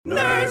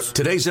Yes.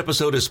 Today's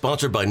episode is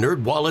sponsored by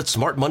NerdWallet's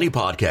Smart Money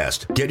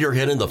Podcast. Get your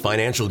head in the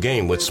financial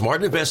game with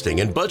smart investing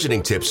and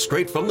budgeting tips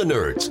straight from the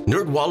nerds.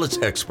 NerdWallet's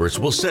experts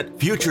will set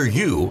future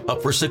you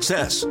up for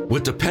success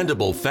with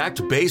dependable,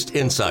 fact-based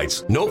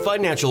insights. No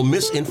financial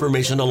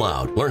misinformation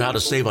allowed. Learn how to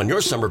save on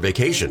your summer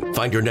vacation,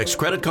 find your next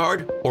credit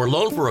card, or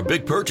loan for a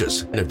big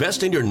purchase, and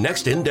invest in your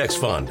next index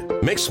fund.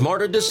 Make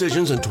smarter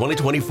decisions in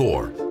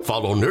 2024.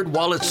 Follow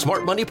NerdWallet's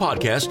Smart Money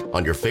Podcast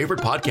on your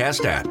favorite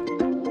podcast app.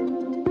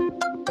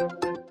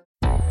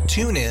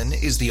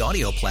 TuneIn is the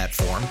audio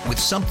platform with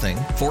something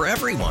for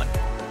everyone.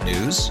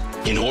 News.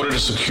 In order to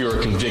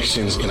secure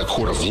convictions in a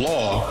court of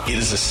law, it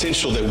is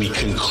essential that we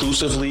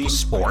conclusively.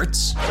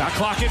 Sports. Shot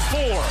clock at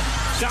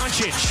 4.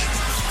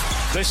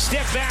 Doncic. The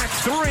step back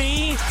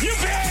 3. You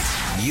bet.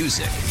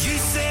 Music. You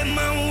set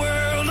my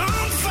world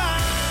on fire.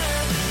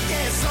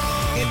 Yes,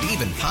 and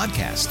even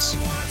podcasts.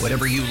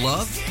 Whatever you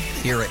love,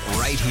 hear it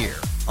right here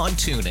on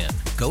TuneIn.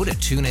 Go to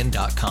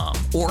TuneIn.com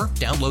or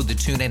download the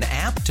TuneIn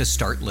app to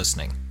start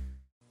listening.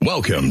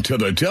 Welcome to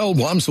the Del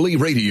Walmsley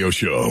Radio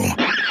Show.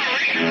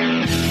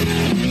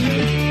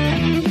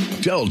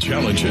 Del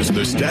challenges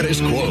the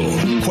status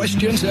quo,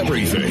 questions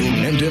everything,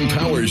 and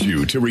empowers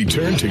you to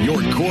return to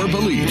your core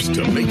beliefs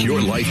to make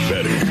your life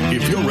better.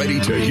 If you're ready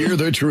to hear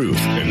the truth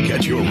and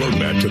get your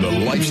roadmap to the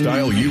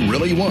lifestyle you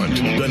really want,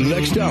 the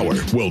next hour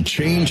will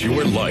change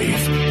your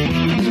life.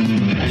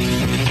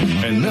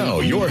 And now,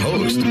 your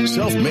host,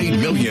 self-made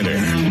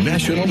millionaire,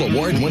 national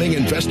award-winning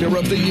investor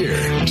of the year,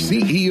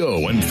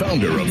 CEO and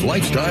founder of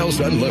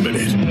Lifestyles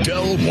Unlimited,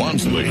 Del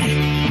Walmsley.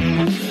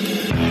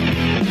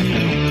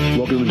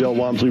 Welcome to the Del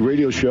Walmsley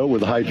Radio Show, where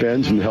the hype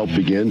ends and the help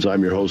begins.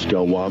 I'm your host,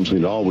 Del Walmsley,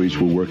 and always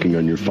we're working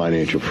on your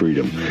financial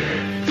freedom.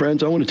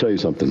 Friends, I want to tell you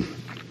something.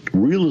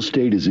 Real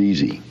estate is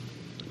easy.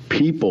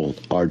 People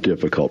are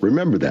difficult.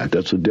 Remember that.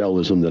 That's a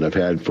Delism that I've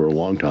had for a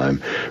long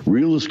time.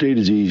 Real estate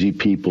is easy.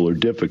 People are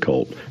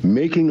difficult.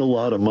 Making a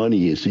lot of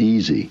money is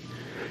easy.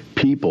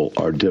 People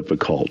are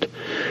difficult.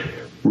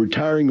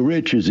 Retiring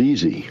rich is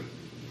easy.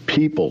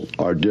 People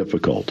are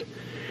difficult.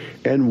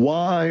 And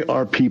why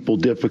are people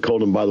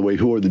difficult? And by the way,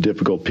 who are the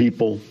difficult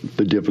people?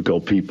 The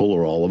difficult people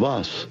are all of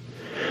us.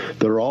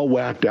 They're all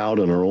whacked out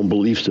in our own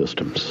belief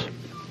systems.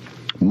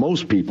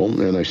 Most people,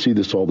 and I see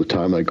this all the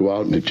time, I go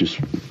out and it just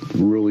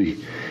really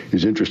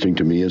is interesting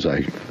to me as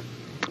I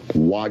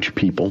watch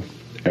people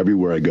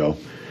everywhere I go.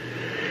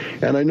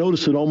 And I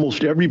notice that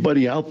almost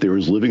everybody out there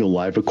is living a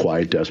life of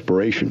quiet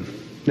desperation.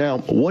 Now,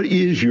 what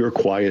is your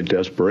quiet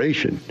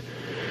desperation?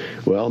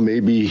 Well,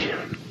 maybe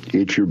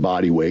it's your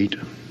body weight.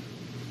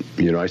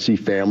 You know, I see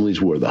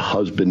families where the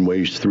husband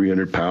weighs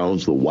 300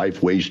 pounds, the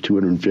wife weighs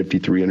 250,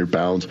 300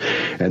 pounds,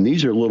 and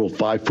these are little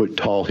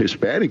 5-foot-tall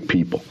Hispanic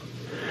people.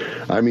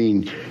 I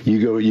mean,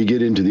 you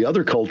get into the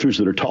other cultures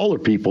that are taller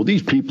people.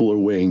 These people are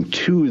weighing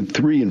 200 and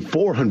 300 and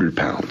 400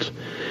 pounds.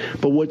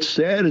 But what's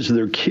sad is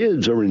their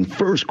kids are in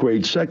first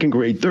grade, second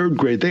grade, third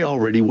grade. They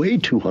already weigh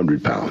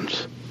 200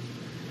 pounds.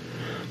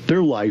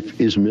 Their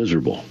life is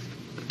miserable.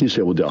 You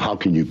say, well, Del, how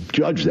can you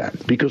judge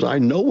that? Because I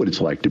know what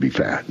it's like to be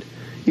fat.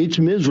 It's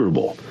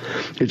miserable.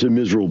 It's a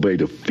miserable way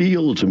to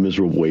feel. It's a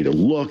miserable way to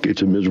look.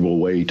 It's a miserable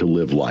way to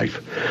live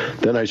life.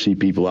 Then I see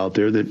people out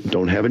there that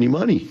don't have any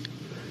money,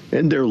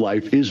 and their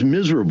life is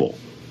miserable.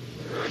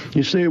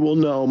 You say, well,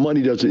 no,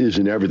 money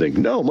isn't everything.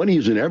 No, money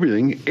isn't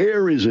everything.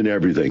 Air isn't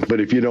everything.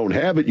 But if you don't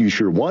have it, you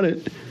sure want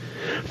it.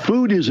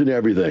 Food isn't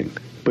everything.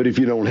 But if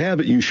you don't have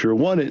it, you sure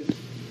want it.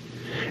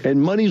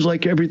 And money's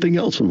like everything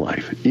else in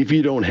life. If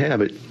you don't have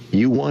it,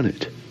 you want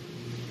it.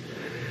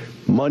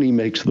 Money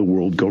makes the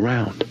world go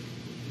round.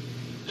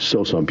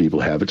 So some people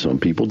have it, some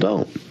people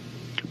don't.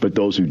 But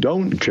those who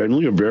don't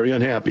generally are very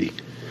unhappy.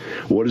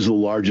 What is the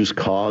largest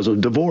cause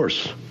of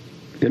divorce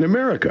in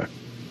America?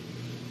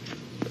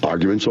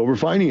 Arguments over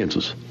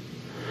finances.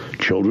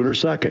 Children are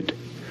second.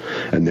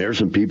 And there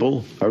some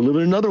people are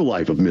living another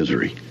life of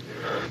misery.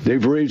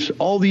 They've raised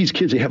all these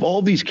kids. They have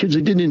all these kids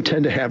they didn't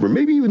intend to have, or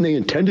maybe even they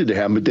intended to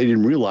have them, but they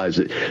didn't realize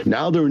it.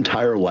 Now their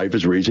entire life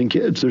is raising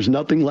kids. There's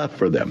nothing left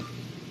for them.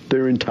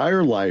 Their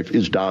entire life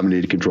is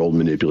dominated, controlled,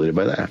 manipulated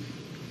by that.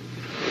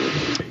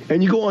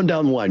 And you go on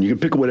down the line. You can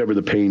pick whatever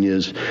the pain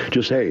is.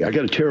 Just, hey, I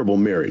got a terrible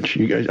marriage.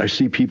 I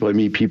see people, I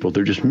meet people,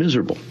 they're just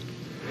miserable.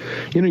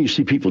 You know, you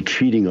see people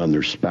cheating on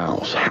their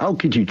spouse. How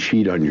could you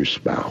cheat on your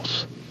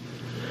spouse?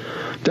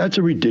 That's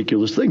a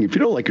ridiculous thing. If you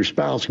don't like your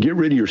spouse, get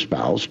rid of your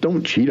spouse.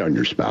 Don't cheat on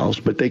your spouse,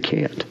 but they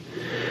can't.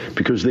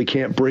 Because they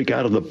can't break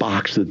out of the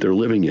box that they're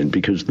living in,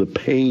 because the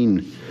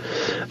pain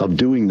of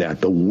doing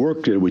that, the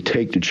work that it would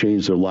take to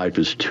change their life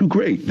is too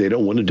great. They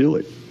don't want to do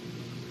it.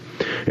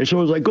 And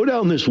so as I go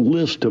down this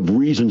list of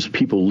reasons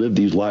people live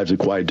these lives of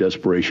quiet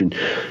desperation,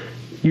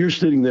 you're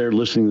sitting there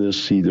listening to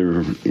this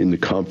either in the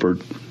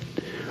comfort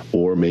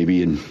or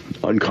maybe in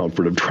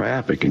uncomfort of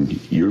traffic,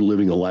 and you're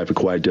living a life of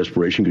quiet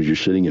desperation because you're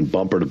sitting in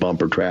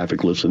bumper-to-bumper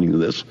traffic listening to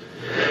this,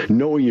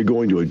 knowing you're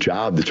going to a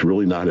job that's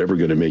really not ever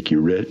going to make you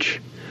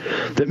rich,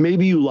 that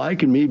maybe you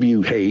like and maybe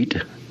you hate,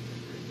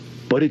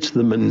 but it's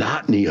the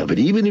monotony of it.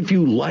 Even if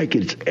you like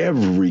it, it's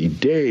every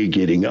day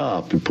getting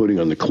up and putting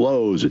on the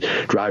clothes, and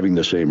driving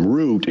the same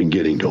route and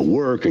getting to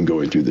work and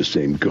going through the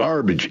same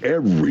garbage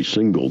every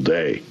single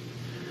day.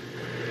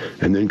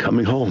 And then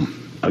coming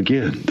home.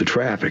 Again, the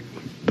traffic,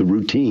 the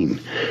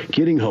routine.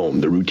 Getting home,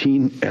 the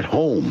routine at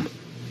home.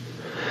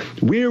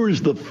 Where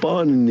is the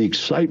fun and the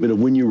excitement of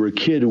when you were a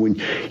kid,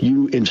 when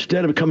you,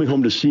 instead of coming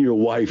home to see your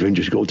wife and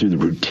just go through the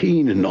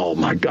routine and, oh,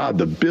 my God,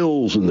 the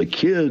bills and the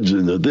kids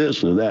and the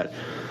this and that,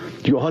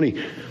 you go,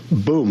 honey,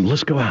 boom,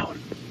 let's go out.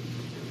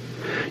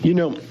 You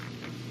know,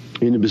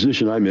 in the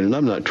position I'm in, and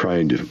I'm not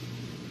trying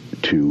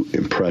to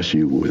impress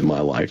you with my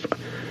life,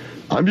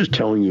 I'm just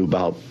telling you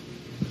about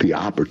the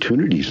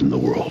opportunities in the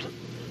world.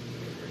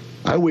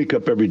 I wake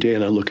up every day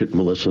and I look at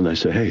Melissa and I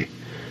say, hey,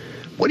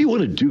 what do you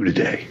want to do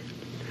today?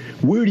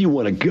 Where do you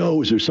want to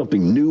go? Is there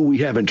something new we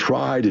haven't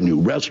tried? A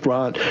new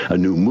restaurant, a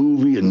new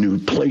movie, a new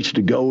place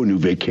to go, a new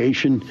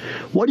vacation?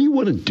 What do you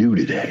want to do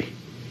today?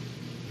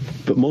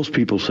 But most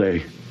people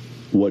say,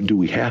 what do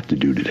we have to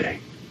do today?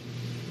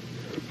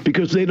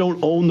 Because they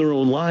don't own their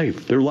own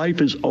life. Their life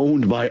is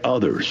owned by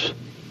others.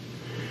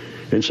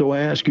 And so I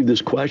ask you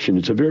this question.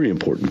 It's a very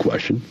important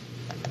question.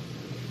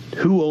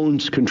 Who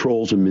owns,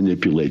 controls, and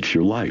manipulates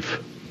your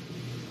life?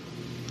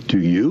 Do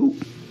you?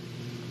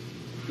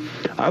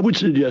 I would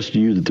suggest to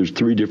you that there's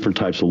 3 different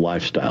types of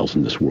lifestyles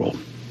in this world.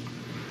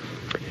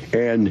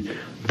 And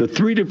the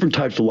 3 different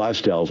types of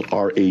lifestyles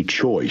are a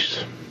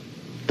choice.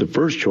 The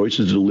first choice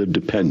is to live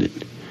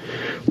dependent.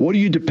 What are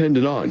you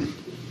dependent on?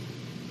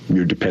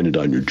 You're dependent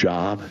on your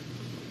job.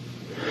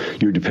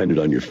 You're dependent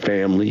on your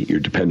family.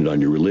 You're dependent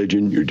on your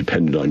religion. You're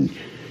dependent on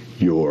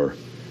your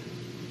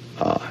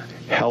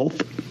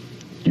health.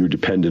 You're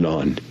dependent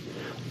on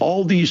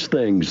all these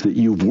things that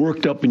you've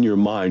worked up in your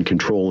mind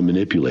control and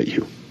manipulate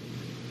you.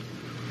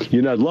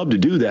 You know, I'd love to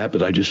do that,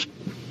 but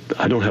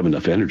I don't have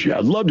enough energy.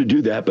 I'd love to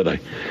do that, but I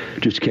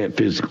just can't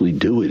physically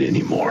do it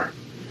anymore.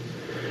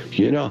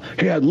 You know,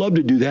 hey, I'd love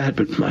to do that,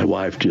 but my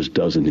wife just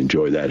doesn't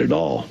enjoy that at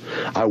all.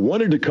 I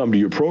wanted to come to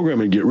your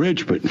program and get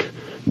rich, but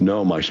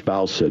no, my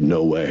spouse said,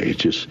 no way. It's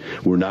just,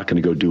 we're not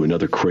going to go do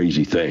another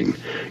crazy thing.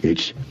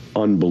 It's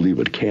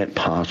unbelievable. It can't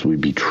possibly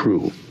be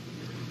true.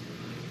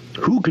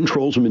 Who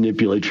controls and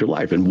manipulates your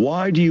life? And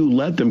why do you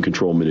let them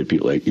control and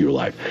manipulate your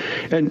life?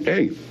 And,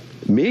 hey,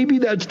 maybe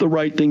that's the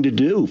right thing to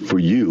do for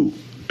you,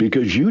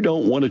 because you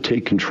don't want to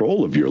take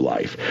control of your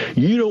life.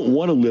 You don't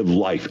want to live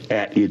life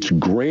at its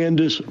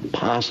grandest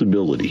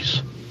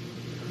possibilities.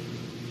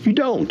 You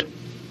don't.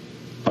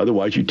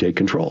 Otherwise, you take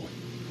control.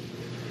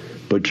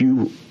 But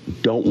you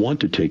don't want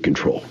to take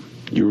control.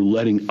 You're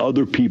letting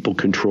other people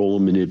control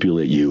and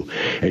manipulate you,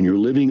 and you're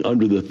living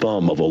under the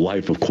thumb of a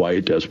life of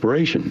quiet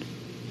desperation.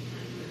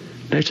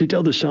 And I say,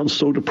 Del, this sounds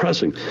so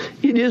depressing.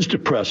 It is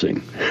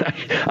depressing.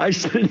 I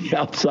sit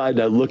outside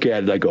and I look at it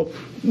and I go,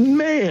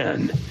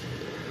 man,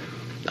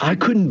 I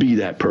couldn't be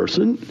that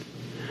person.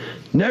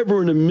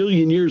 Never in a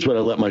million years would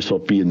I let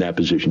myself be in that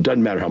position.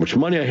 Doesn't matter how much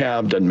money I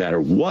have, doesn't matter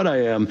what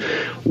I am,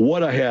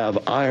 what I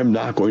have, I am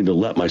not going to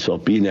let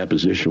myself be in that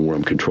position where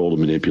I'm controlled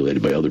and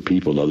manipulated by other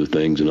people and other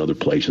things and other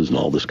places and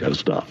all this kind of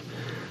stuff.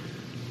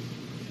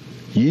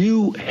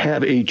 You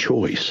have a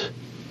choice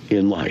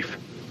in life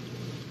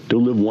to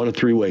live one of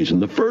 3 ways.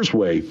 And the first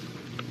way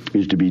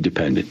is to be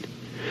dependent.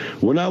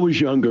 When I was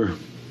younger,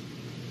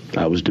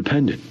 I was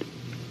dependent.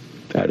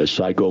 I had a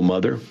psycho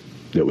mother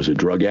that was a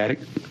drug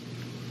addict,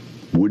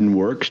 wouldn't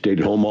work, stayed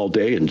at home all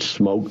day and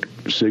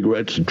smoked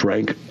cigarettes,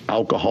 drank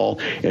alcohol,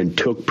 and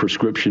took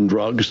prescription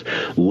drugs,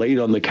 laid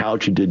on the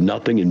couch and did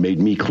nothing and made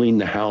me clean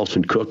the house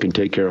and cook and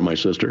take care of my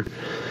sister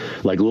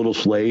like little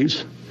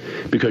slaves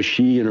because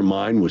she in her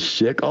mind was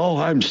sick. Oh,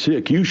 I'm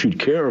sick. You should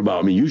care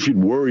about me. You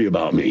should worry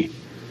about me.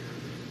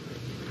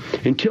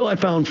 Until I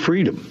found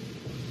freedom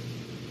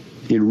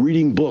in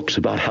reading books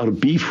about how to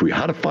be free,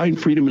 how to find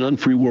freedom in an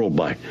unfree world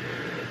by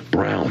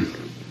Brown.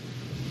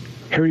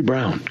 Harry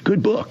Brown,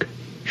 good book.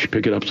 You should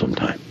pick it up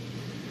sometime.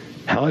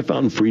 How I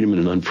Found Freedom in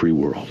an Unfree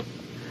World.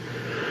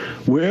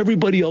 Where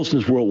everybody else in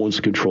this world wants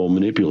to control and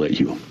manipulate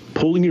you.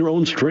 Pulling Your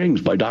Own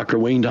Strings by Dr.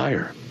 Wayne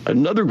Dyer.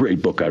 Another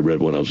great book I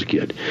read when I was a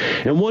kid.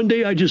 And one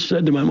day I just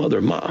said to my mother,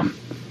 Mom,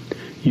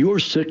 your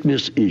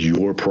sickness is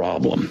your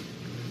problem.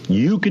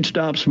 You could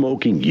stop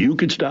smoking, you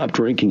could stop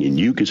drinking, and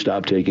you could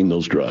stop taking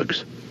those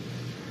drugs.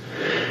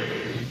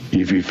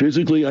 If you're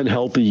physically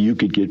unhealthy, you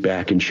could get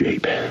back in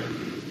shape.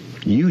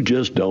 You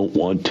just don't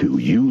want to.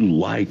 You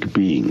like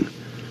being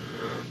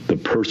the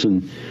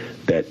person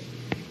that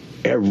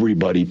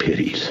everybody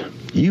pities.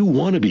 You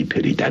want to be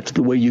pitied. That's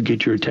the way you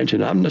get your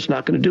attention. I'm just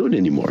not going to do it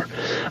anymore.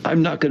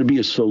 I'm not going to be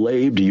a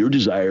slave to your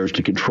desires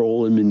to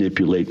control and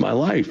manipulate my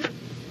life.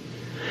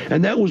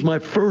 And that was my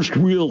first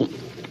real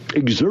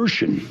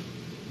exertion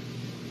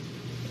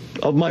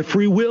of my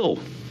free will.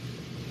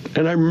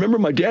 And I remember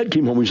my dad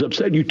came home. He was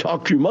upset. You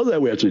talked to your mother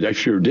that way. I said, I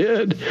sure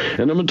did. And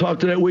I'm going to talk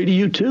to that way to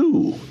you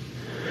too.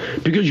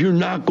 Because you're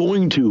not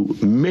going to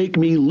make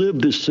me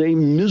live the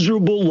same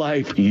miserable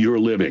life you're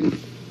living.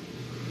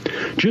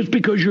 Just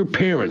because your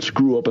parents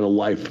grew up in a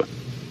life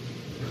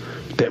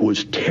that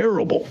was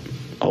terrible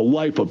a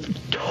life of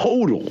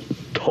total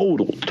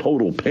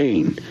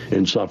pain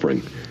and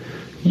suffering.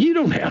 You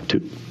don't have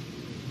to.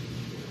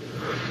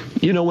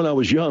 You know, when I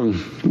was young,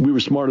 we were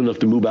smart enough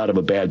to move out of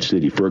a bad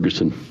city,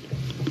 Ferguson,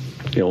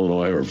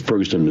 Illinois, or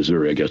Ferguson,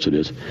 Missouri, I guess it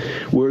is,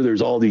 where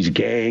there's all these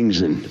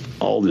gangs and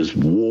all this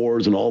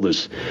wars and all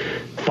this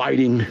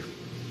fighting.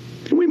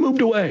 And we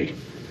moved away.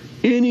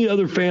 Any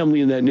other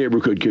family in that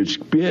neighborhood could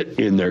spit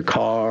in their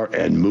car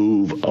and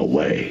move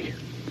away.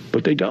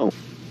 But they don't.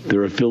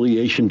 Their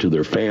affiliation to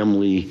their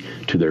family,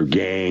 to their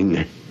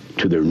gang,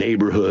 to their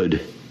neighborhood,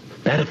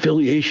 that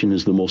affiliation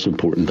is the most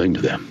important thing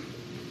to them.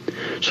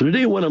 So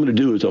today what I'm going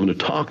to do is I'm going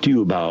to talk to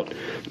you about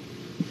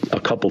a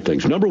couple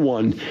things. Number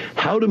one,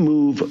 how to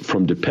move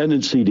from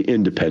dependency to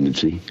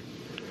independency.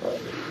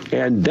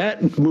 And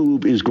that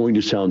move is going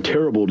to sound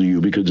terrible to you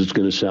because it's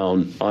going to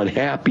sound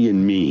unhappy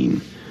and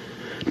mean.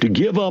 To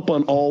give up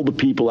on all the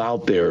people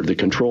out there that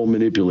control and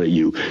manipulate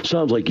you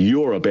sounds like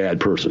you're a bad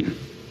person.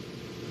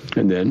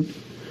 And then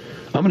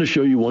I'm going to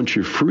show you, once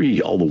you're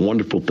free, all the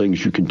wonderful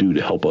things you can do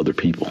to help other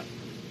people.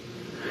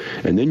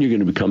 And then you're going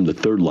to become the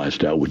third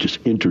lifestyle, which is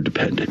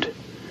interdependent,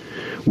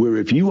 where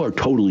if you are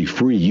totally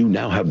free, you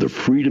now have the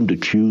freedom to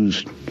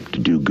choose to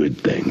do good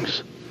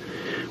things.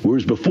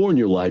 Whereas before in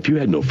your life, you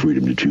had no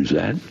freedom to choose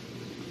that.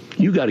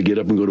 You got to get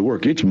up and go to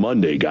work. It's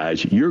Monday,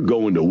 guys. You're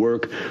going to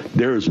work.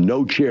 There is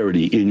no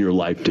charity in your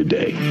life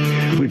today.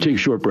 We're going to take a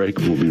short break.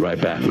 We'll be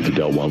right back with the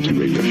Del Walmsley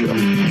Radio Show.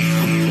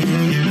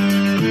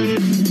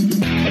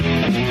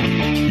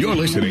 You're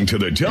listening to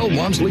the Del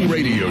Walmsley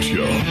Radio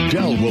Show.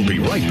 Del will be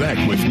right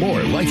back with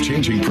more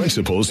life-changing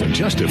principles in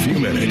just a few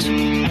minutes.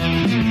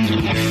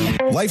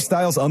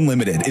 Lifestyles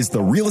Unlimited is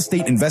the real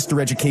estate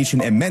investor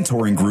education and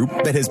mentoring group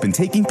that has been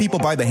taking people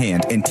by the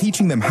hand and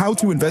teaching them how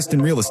to invest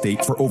in real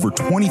estate for over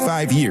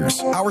 25 years.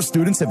 Our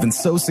students have been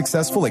so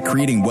successful at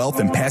creating wealth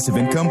and passive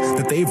income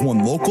that they've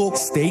won local,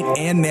 state,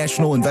 and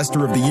national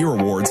Investor of the Year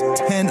awards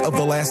 10 of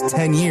the last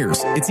 10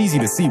 years. It's easy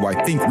to see why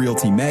Think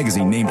Realty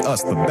magazine named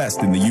us the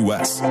best in the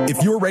U.S.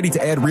 If you're ready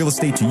to add real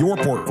estate to your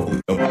portfolio,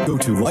 go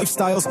to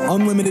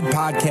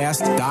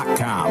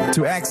lifestylesunlimitedpodcast.com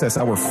to access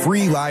our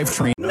free live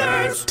training.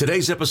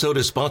 Today's episode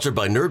is sponsored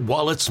by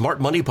NerdWallet's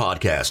Smart Money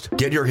Podcast.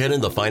 Get your head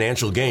in the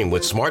financial game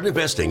with smart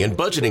investing and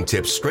budgeting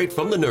tips straight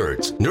from the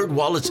nerds.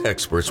 NerdWallet's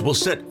experts will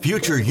set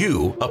future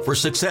you up for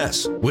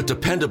success with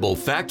dependable,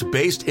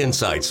 fact-based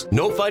insights.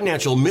 No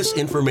financial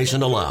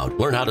misinformation allowed.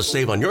 Learn how to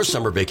save on your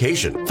summer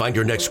vacation, find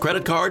your next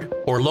credit card,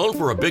 or loan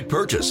for a big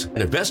purchase, and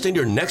invest in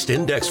your next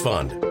index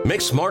fund.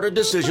 Make smarter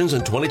decisions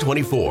in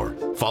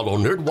 2024. Follow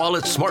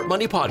NerdWallet's Smart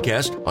Money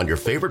Podcast on your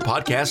favorite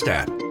podcast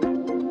app.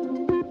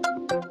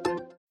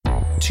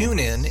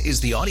 TuneIn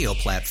is the audio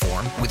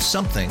platform with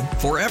something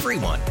for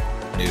everyone.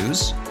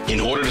 News. In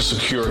order to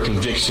secure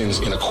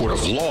convictions in a court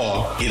of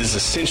law, it is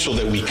essential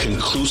that we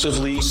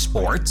conclusively.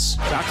 Sports.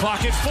 Shot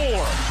clock at 4.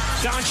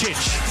 Doncic.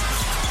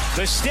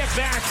 The step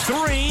back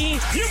 3.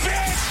 You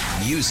bet.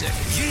 Music.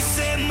 You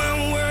set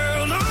my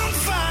world on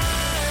fire.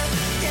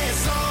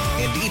 Yes,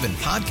 and even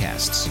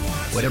podcasts.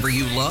 Whatever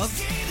you love,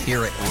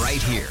 hear it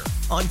right here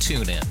on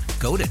TuneIn.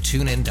 Go to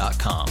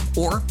TuneIn.com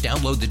or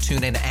download the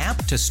TuneIn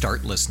app to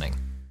start listening.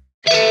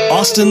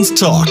 Austin's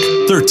Talk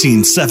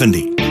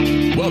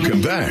 1370.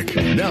 Welcome back.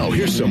 Now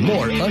here's some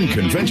more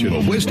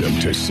unconventional wisdom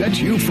to set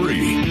you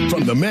free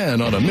from the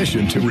man on a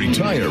mission to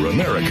retire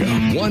America,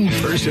 one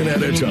person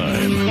at a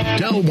time,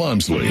 Del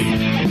Walmsley.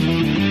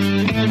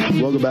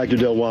 Welcome back to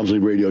Del Walmsley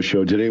Radio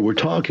Show. Today we're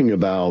talking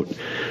about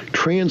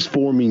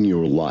transforming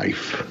your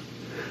life.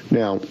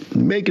 Now,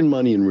 making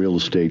money in real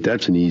estate,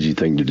 that's an easy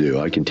thing to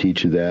do. I can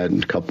teach you that in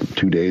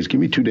 2 days.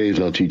 Give me 2 days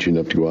and I'll teach you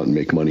enough to go out and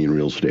make money in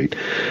real estate.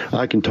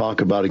 I can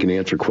talk about it, can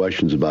answer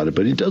questions about it,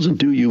 but it doesn't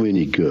do you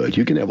any good.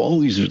 You can have all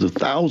these, there's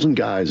 1,000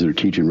 guys that are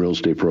teaching real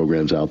estate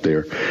programs out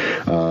there,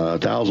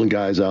 1,000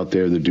 guys out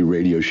there that do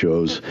radio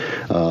shows.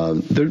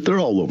 They're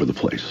all over the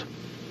place.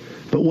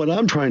 But what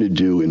I'm trying to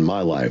do in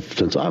my life,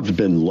 since I've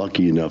been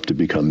lucky enough to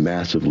become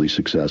massively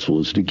successful,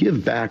 is to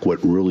give back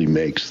what really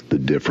makes the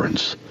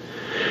difference.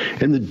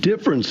 And the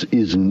difference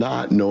is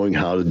not knowing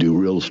how to do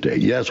real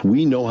estate. Yes,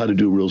 we know how to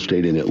do real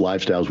estate, and at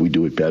Lifestyles, we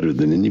do it better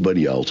than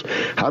anybody else.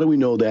 How do we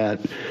know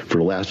that? For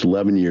the last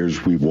 11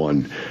 years, we've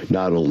won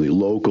not only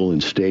local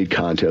and state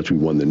contests, we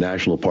won the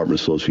National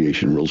Apartment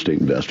Association Real Estate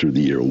Investor of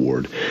the Year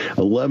Award.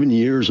 11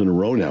 years in a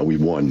row now,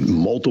 we've won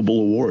multiple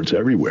awards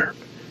everywhere,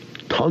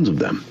 tons of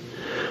them.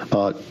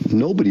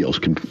 Nobody else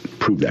can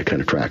prove that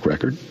kind of track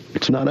record.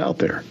 It's not out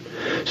there.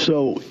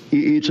 So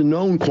it's a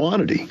known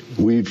quantity.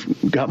 We've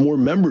got more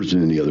members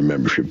than any other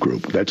membership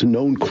group. That's a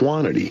known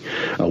quantity.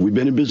 We've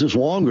been in business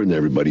longer than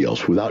everybody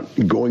else without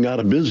going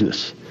out of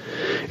business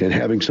and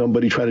having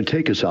somebody try to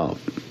take us out.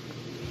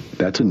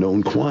 That's a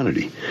known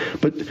quantity.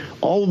 But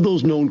all of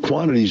those known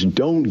quantities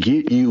don't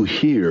get you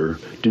here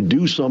to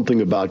do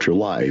something about your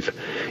life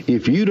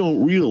if you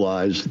don't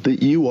realize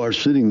that you are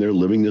sitting there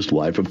living this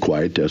life of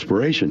quiet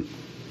desperation.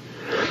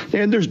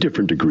 And there's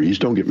different degrees,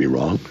 don't get me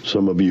wrong.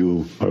 Some of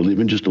you are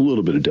living just a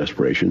little bit of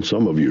desperation.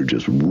 Some of you are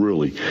just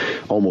really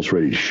almost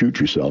ready to shoot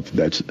yourself.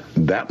 That's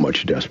that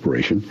much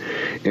desperation.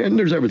 And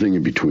there's everything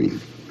in between.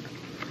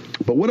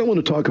 But what I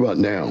want to talk about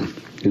now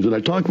is that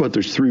I talk about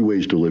there's three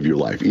ways to live your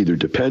life, either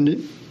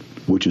dependent,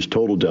 which is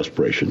total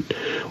desperation,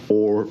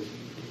 or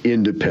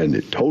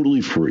independent,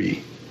 totally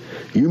free.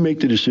 You make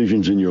the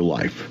decisions in your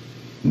life.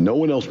 No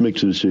one else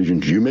makes the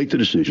decisions. You make the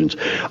decisions.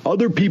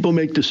 Other people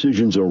make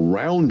decisions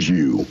around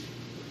you.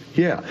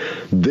 Yeah,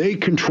 they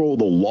control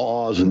the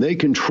laws and they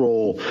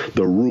control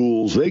the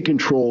rules. They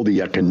control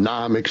the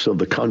economics of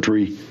the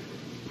country,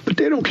 but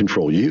they don't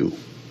control you.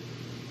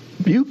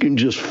 You can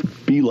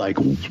just be like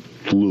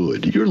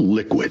fluid. You're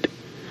liquid.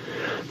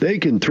 They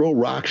can throw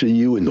rocks at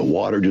you and the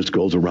water just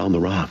goes around the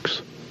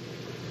rocks.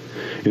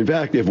 In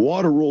fact, if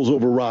water rolls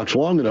over rocks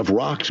long enough,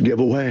 rocks give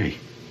away.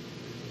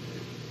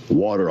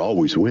 Water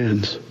always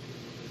wins.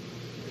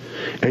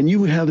 And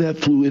you have that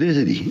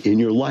fluidity in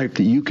your life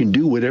that you can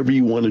do whatever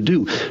you want to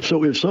do.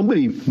 So if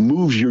somebody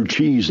moves your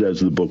cheese,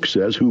 as the book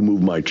says, who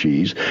moved my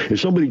cheese?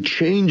 If somebody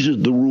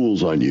changes the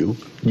rules on you,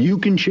 you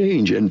can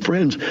change. And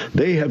friends,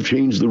 they have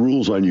changed the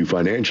rules on you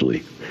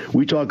financially.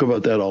 We talk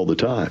about that all the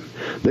time.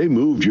 They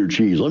moved your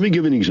cheese. Let me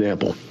give an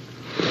example.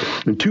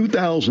 In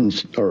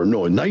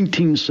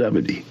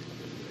 1970,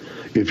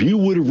 if you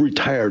would have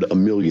retired a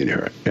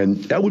millionaire,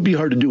 and that would be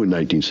hard to do in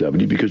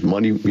 1970 because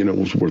money,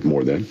 was worth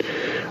more then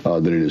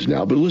than it is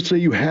now. But let's say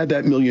you had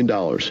that $1 million.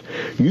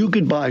 You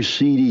could buy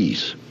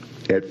CDs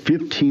at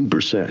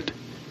 15%,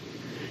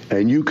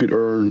 and you could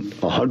earn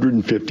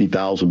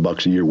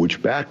 $150,000 a year,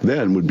 which back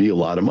then would be a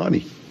lot of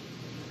money.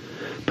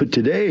 But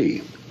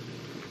today,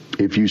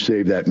 if you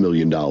save that $1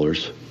 million,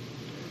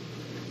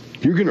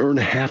 you're going to earn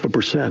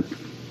 0.5%,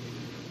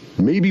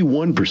 maybe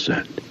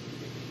 1%.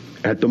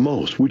 At the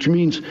most, which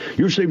means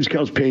your savings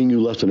account is paying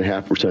you less than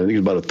 0.5%. I think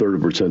it's about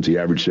 1/3% is the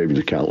average savings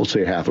account. Let's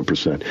say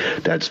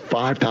 0.5%. That's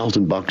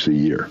 $5,000 a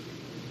year.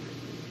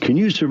 Can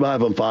you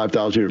survive on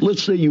 $5,000 a year?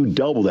 Let's say you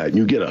double that and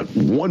you get a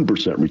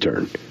 1%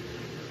 return.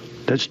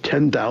 That's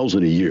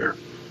 $10,000 a year.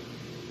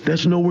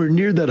 That's nowhere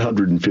near that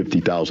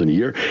 $150,000 a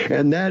year,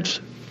 and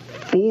that's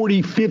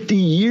 40, 50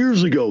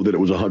 years ago that it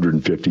was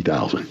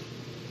 $150,000.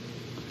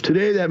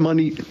 Today, that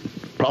money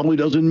probably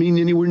doesn't mean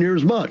anywhere near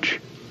as much.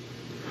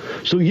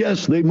 So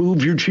yes, they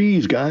moved your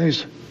cheese,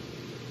 guys.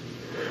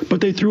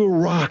 But they threw a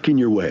rock in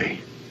your way.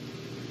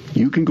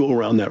 You can go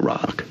around that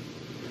rock.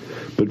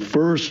 But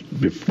first,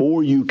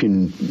 before you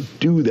can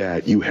do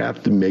that, you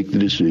have to make the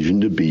decision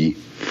to be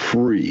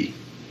free.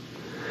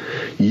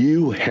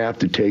 You have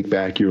to take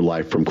back your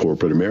life from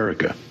corporate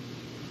America.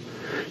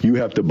 You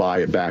have to buy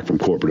it back from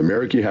corporate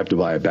America. You have to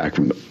buy it back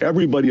from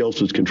everybody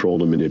else that's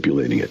controlling and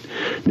manipulating it.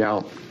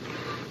 Now,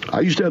 I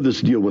used to have this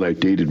deal when I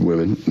dated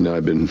women. Now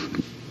I've been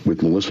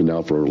with Melissa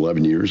now for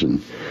 11 years,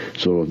 and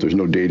so there's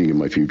no dating in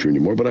my future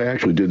anymore, but I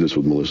actually did this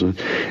with Melissa.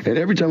 And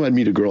every time I'd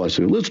meet a girl, I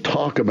said, let's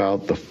talk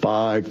about the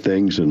 5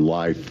 things in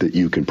life that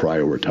you can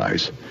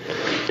prioritize.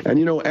 And,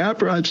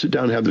 after I'd sit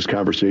down and have this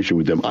conversation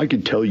with them, I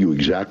could tell you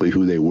exactly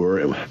who they were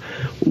and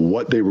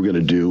what they were going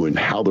to do and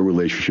how the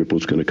relationship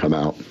was going to come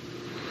out.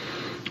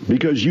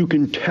 Because you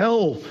can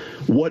tell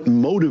what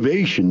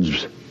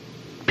motivations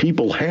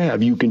people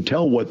have. You can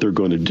tell what they're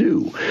going to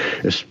do.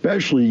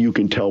 Especially you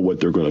can tell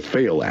what they're going to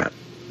fail at.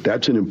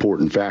 That's an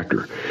important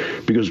factor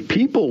because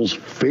people's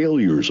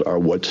failures are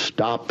what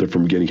stop them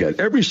from getting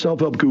ahead. Every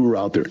self-help guru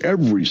out there,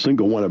 every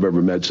single one I've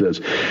ever met says,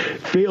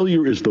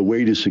 failure is the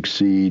way to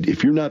succeed.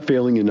 If you're not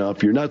failing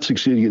enough, you're not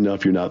succeeding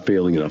enough, you're not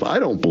failing enough. I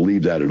don't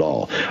believe that at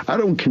all. I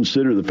don't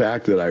consider the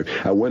fact that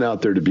I went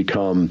out there to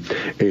become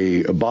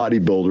a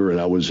bodybuilder and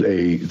I was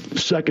a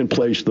second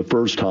place the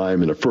first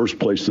time and a first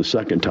place the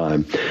second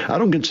time. I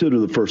don't consider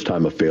the first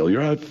time a failure.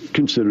 I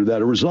consider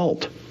that a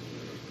result.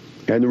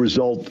 And the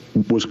result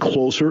was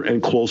closer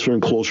and closer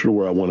and closer to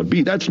where I want to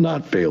be. That's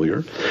not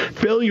failure.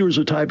 Failure is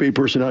a type A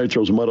personality that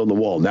throws mud on the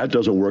wall, and that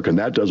doesn't work, and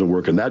that doesn't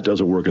work, and that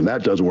doesn't work, and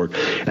that doesn't work.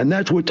 And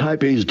that's what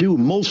type A's do.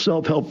 Most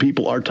self-help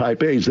people are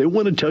type A's. They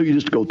want to tell you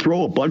just to go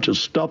throw a bunch of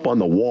stuff on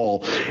the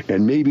wall,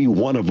 and maybe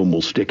one of them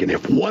will stick. And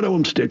if one of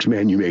them sticks,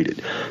 man, you made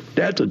it.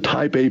 That's a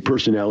type A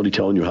personality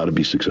telling you how to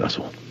be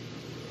successful.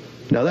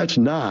 Now, that's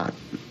not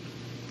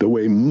the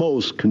way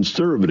most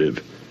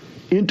conservative,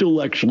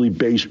 intellectually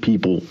based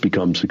people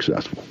become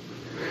successful.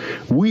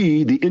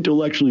 We, the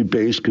intellectually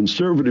based,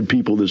 conservative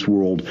people of this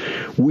world,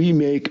 we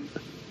make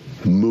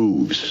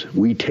moves.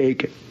 We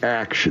take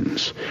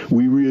actions.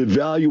 We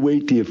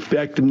reevaluate the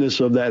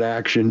effectiveness of that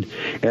action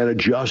and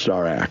adjust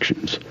our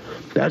actions.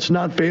 That's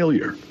not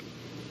failure.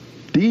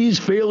 These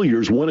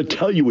failures want to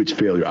tell you it's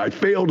failure. I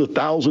failed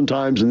 1,000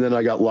 times and then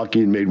I got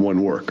lucky and made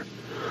one work.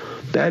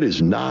 That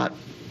is not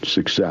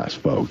success,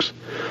 folks.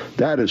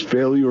 That is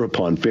failure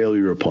upon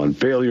failure upon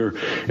failure.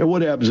 And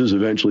what happens is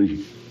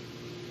eventually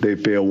they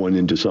fail one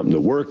into something that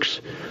works.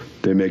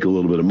 They make a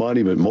little bit of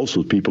money, but most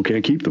of those people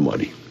can't keep the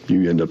money.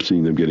 You end up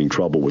seeing them getting in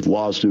trouble with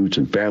lawsuits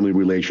and family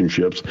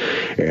relationships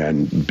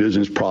and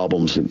business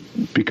problems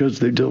because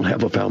they don't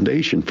have a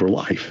foundation for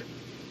life.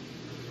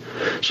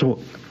 So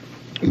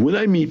when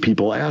I meet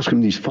people, I ask them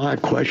these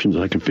 5 questions,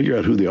 and I can figure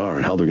out who they are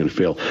and how they're going to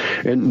fail.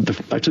 And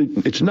actually,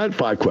 it's not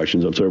 5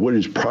 questions. I'm sorry. What it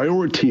is,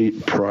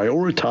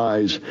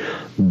 prioritize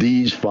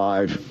these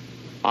 5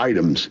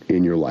 items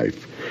in your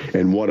life.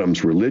 And one of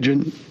them's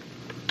religion.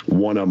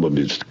 One of them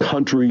is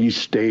country,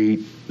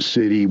 state,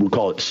 city. We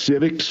call it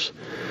civics.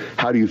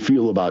 How do you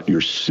feel about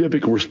your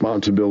civic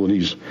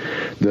responsibilities?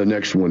 The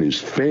next one is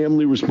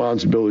family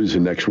responsibilities. The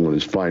next one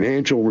is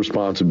financial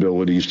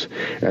responsibilities.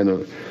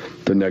 And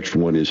the next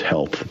one is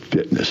health,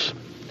 fitness,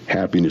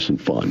 happiness,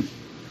 and fun.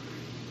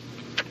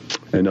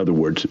 In other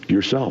words,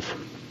 yourself.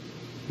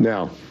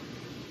 Now,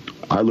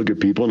 I look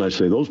at people and I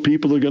say, those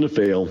people are going to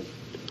fail.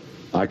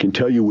 I can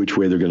tell you which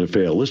way they're going to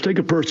fail. Let's take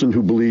a person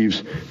who believes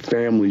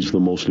family's the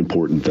most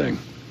important thing.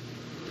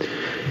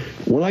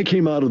 When I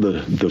came out of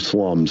the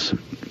slums,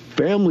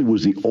 family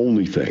was the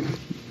only thing.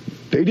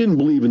 They didn't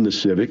believe in the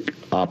civic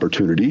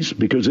opportunities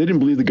because they didn't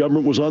believe the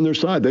government was on their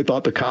side. They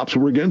thought the cops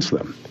were against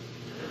them.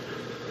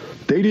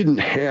 They didn't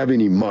have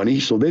any money,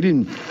 so they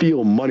didn't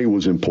feel money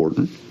was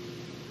important.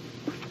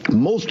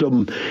 Most of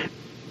them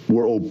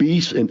were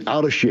obese and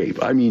out of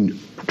shape. I mean,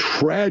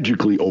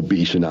 tragically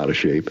obese and out of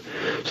shape.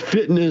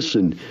 Fitness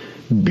and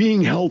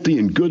being healthy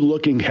and good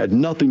looking had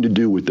nothing to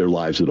do with their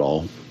lives at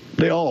all.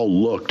 They all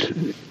looked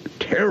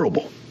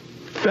terrible,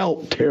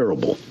 felt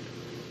terrible.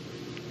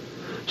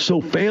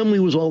 So family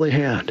was all they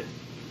had.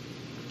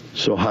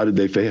 So how did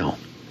they fail?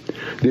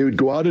 They would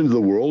go out into the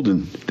world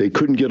and they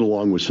couldn't get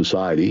along with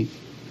society.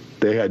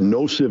 They had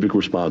no civic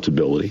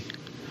responsibility.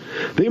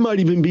 They might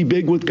even be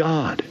big with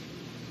God.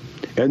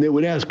 And they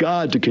would ask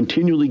God to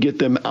continually get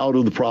them out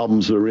of the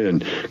problems they're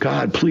in.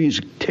 God,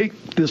 please take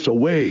this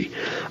away.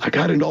 I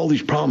got into all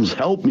these problems.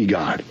 Help me,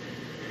 God.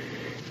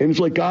 And it's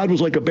like God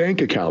was like a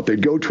bank account.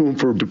 They'd go to him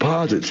for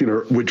deposits,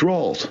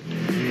 withdrawals.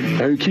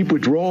 And he'd keep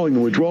withdrawing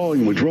and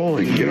withdrawing and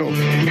withdrawing.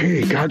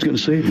 Hey, God's going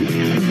to save me.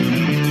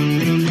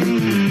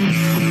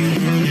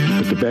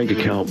 But the bank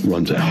account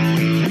runs out.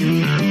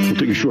 We'll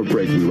take a short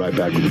break. We'll be right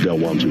back with the Del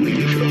Walmsley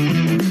Radio Show.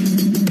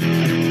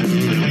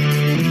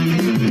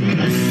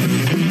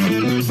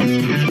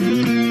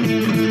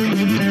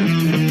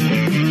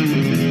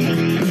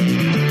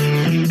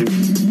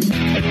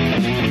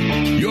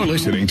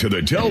 Listening to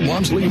the Del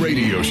Walmsley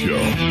Radio Show.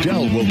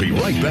 Del will be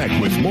right back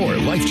with more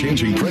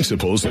life-changing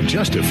principles in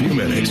just a few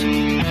minutes.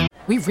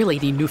 We really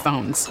need new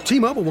phones.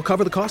 T-Mobile will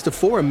cover the cost of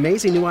 4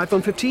 amazing new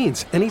iPhone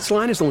 15s, and each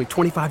line is only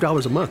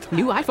 $25 a month.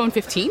 New iPhone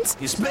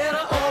 15s? It's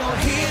better over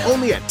here.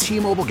 Only at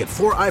T-Mobile, get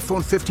 4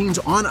 iPhone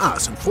 15s on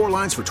us and 4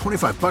 lines for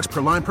 $25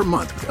 per line per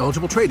month with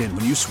eligible trade-in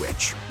when you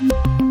switch.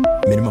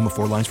 Minimum of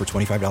 4 lines for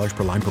 $25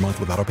 per line per month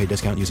with autopay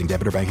discount using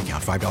debit or bank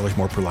account. $5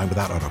 more per line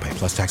without autopay,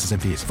 plus taxes and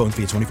fees. Phone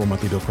fee at 24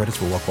 monthly bill credits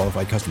for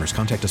well-qualified customers.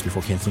 Contact us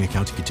before canceling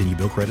account to continue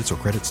bill credits or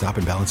credit stop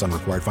and balance on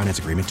required finance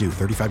agreement due.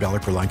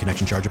 $35 per line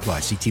connection charge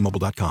applies. See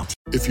T-Mobile.com.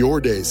 If your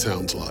day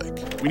sounds like...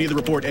 We need the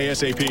report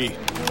ASAP.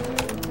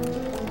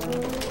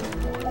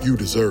 You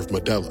deserve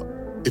Modelo.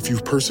 If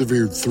you've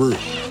persevered through...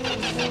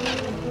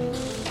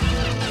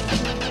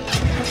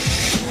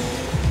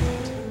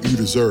 You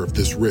deserve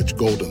this rich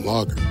golden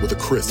lager with a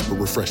crisp but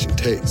refreshing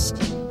taste.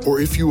 Or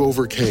if you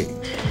overcame. 2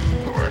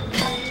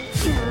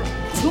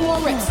 more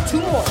reps, 2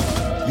 more.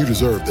 You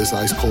deserve this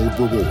ice-cold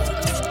reward.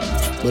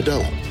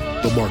 Modelo,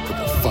 the mark of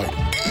a fighter.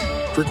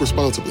 Drink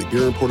responsibly.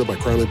 Beer imported by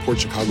Crown Port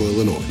Chicago,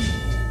 Illinois.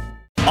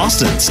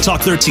 Austin's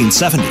Talk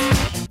 1370.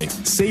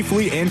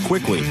 Safely and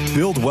quickly.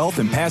 Build wealth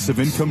and passive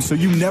income so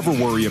you never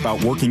worry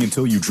about working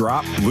until you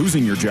drop,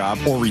 losing your job,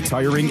 or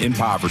retiring in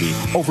poverty.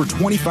 Over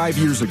 25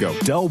 years ago,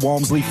 Del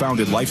Walmsley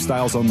founded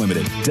Lifestyles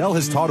Unlimited. Del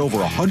has taught over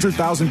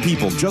 100,000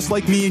 people just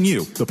like me and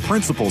you the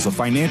principles of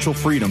financial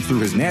freedom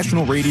through his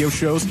national radio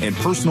shows and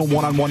personal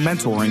one-on-one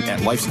mentoring at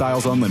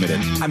Lifestyles Unlimited.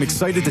 I'm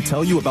excited to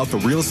tell you about the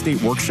real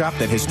estate workshop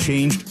that has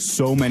changed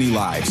so many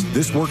lives.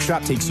 This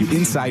workshop takes you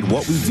inside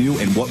what we do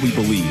and what we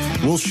believe.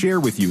 We'll share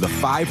with you the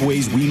 5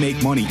 ways we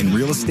make money in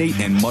real estate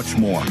and much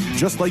more.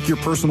 Just like your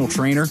personal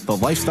trainer, the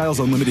Lifestyles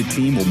Unlimited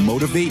team will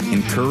motivate,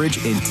 encourage,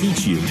 and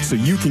teach you so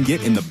you can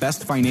get in the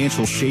best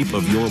financial shape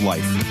of your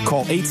life.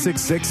 Call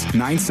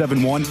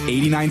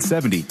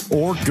 866-971-8970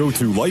 or go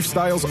to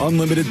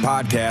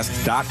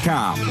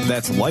lifestylesunlimitedpodcast.com.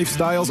 That's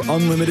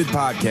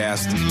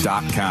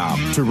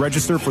lifestylesunlimitedpodcast.com to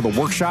register for the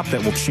workshop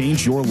that will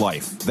change your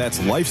life. That's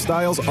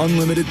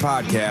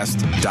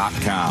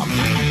lifestylesunlimitedpodcast.com.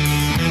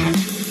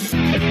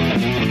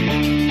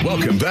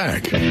 Welcome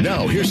back.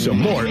 Now here's some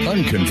more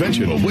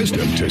unconventional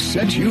wisdom to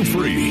set you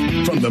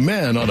free from the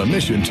man on a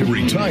mission to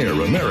retire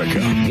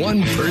America,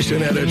 one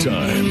person at a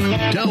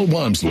time, Del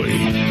Walmsley.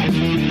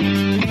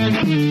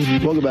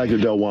 Welcome back to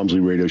the Del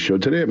Walmsley Radio Show.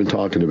 Today I've been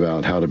talking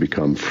about how to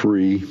become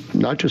free,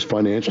 not just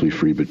financially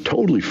free, but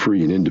totally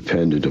free and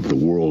independent of the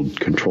world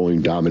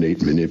controlling,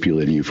 dominating,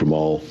 manipulating you from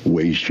all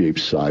ways,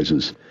 shapes,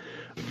 sizes.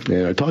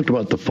 And I talked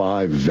about the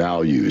 5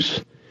 values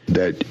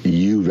that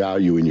you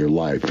value in your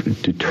life.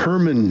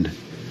 Determine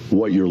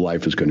what your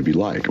life is going to be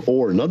like.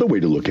 Or another way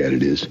to look at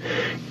it is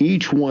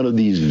each one of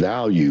these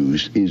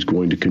values is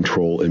going to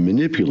control and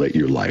manipulate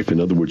your life. In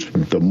other words,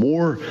 the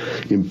more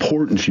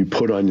importance you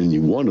put on any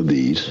one of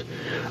these,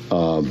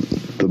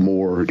 the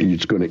more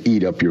it's going to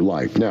eat up your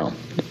life. Now,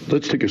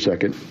 let's take a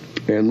second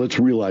and let's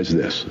realize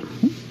this.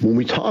 When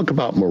we talk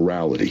about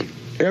morality,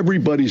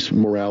 everybody's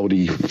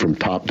morality from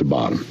top to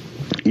bottom.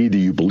 Either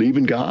you believe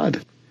in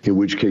God, in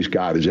which case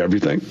God is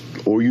everything,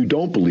 or you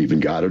don't believe in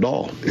God at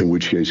all, in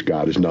which case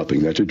God is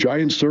nothing. That's a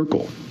giant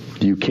circle.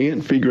 You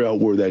can't figure out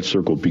where that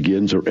circle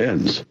begins or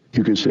ends.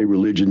 You can say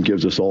religion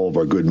gives us all of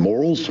our good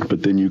morals,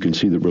 but then you can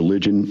see that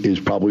religion is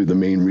probably the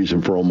main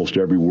reason for almost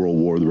every world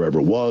war there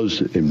ever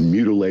was, and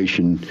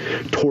mutilation,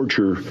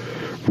 torture,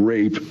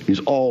 rape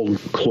is all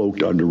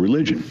cloaked under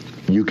religion.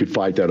 You could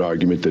fight that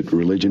argument that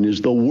religion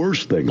is the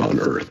worst thing on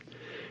earth.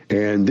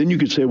 And then you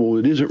could say, well,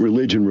 it isn't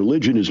religion.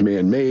 Religion is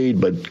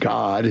man-made, but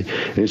God.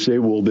 And you say,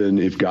 well, then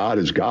if God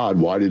is God,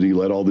 why did he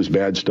let all this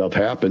bad stuff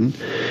happen?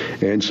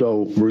 And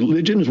so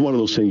religion is one of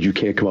those things you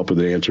can't come up with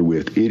an answer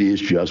with. It is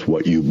just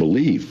what you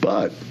believe.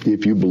 But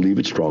if you believe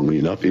it strongly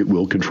enough, it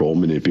will control,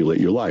 manipulate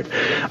your life.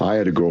 I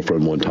had a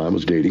girlfriend one time I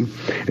was dating,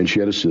 and she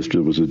had a sister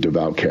that was a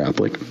devout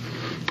Catholic.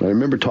 I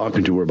remember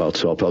talking to her about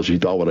self-help. She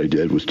thought what I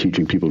did was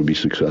teaching people to be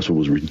successful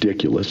was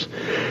ridiculous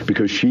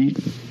because she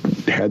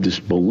had this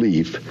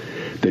belief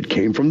that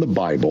came from the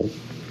Bible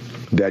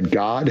that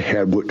God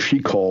had what she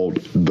called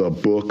the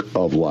book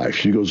of life.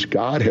 She goes,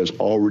 God has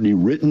already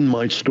written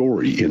my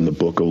story in the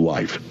book of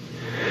life.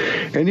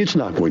 And it's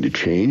not going to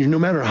change. No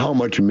matter how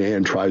much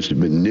man tries to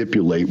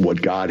manipulate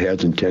what God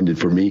has intended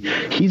for me,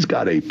 he's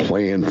got a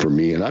plan for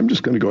me, and I'm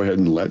just going to go ahead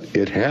and let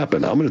it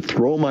happen. I'm going to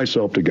throw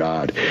myself to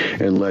God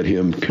and let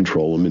him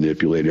control and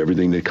manipulate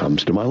everything that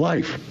comes to my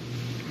life.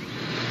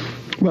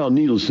 Well,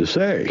 needless to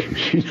say,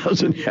 she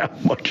doesn't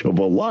have much of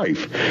a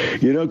life,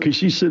 because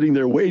she's sitting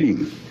there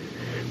waiting,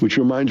 which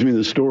reminds me of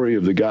the story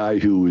of the guy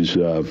who was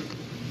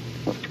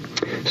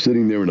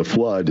sitting there in a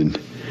flood, and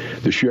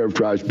the sheriff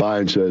drives by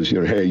and says,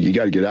 hey, you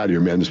got to get out of here,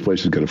 man. This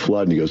place is going to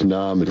flood. And he goes, no,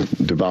 I'm a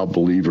devout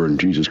believer in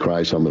Jesus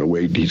Christ. I'm going to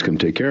wait. He's going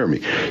to take care of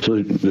me.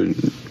 So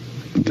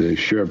the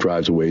sheriff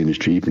drives away in his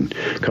Jeep and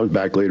comes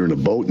back later in a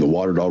boat, and the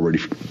water had already,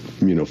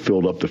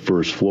 filled up the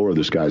first floor of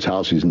this guy's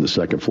house. He's in the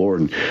second floor,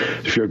 and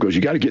the sheriff goes,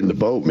 you got to get in the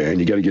boat, man.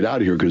 You got to get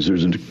out of here because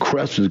there's a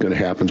crest that's going to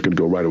happen. It's going to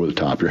go right over the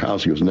top of your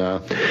house. He goes, nah,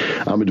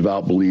 I'm a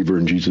devout believer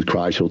in Jesus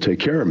Christ. He'll take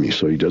care of me.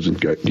 So he doesn't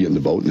get in the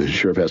boat, and the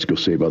sheriff has to go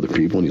save other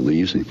people, and he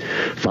leaves. And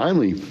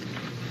finally,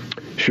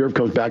 the sheriff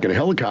comes back in a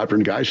helicopter,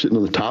 and the guy's sitting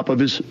on the top of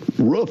his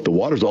roof. The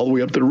water's all the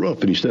way up to the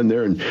roof, and he's sitting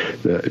there, and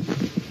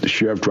the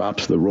sheriff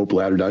drops the rope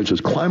ladder down and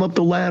says, climb up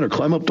the ladder,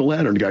 climb up the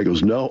ladder. And the guy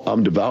goes, no,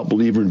 I'm a devout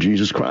believer in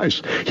Jesus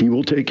Christ. He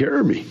will take care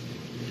of me.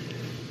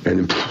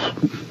 And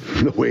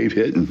then the wave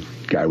hit, and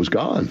the guy was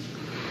gone.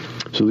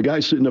 So the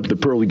guy's sitting up at the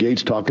pearly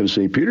gates talking to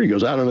St. Peter. He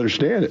goes, I don't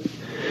understand it.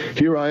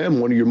 Here I am,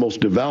 one of your most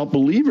devout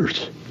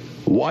believers.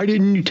 Why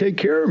didn't you take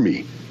care of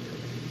me?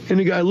 And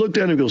the guy looked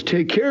at him and goes,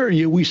 take care of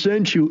you. We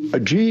sent you a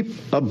Jeep,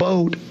 a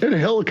boat, and a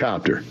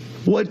helicopter.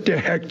 What the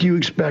heck do you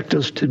expect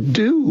us to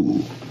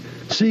do?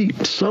 See,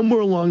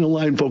 somewhere along the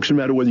line, folks, no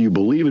matter whether you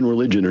believe in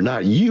religion or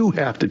not, you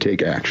have to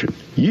take action.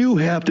 You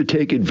have to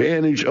take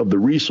advantage of the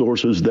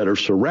resources that are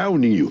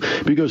surrounding you.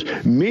 Because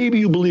maybe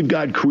you believe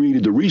God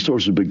created the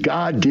resources, but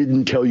God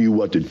didn't tell you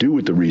what to do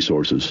with the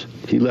resources.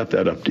 He left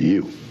that up to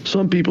you.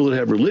 Some people that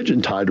have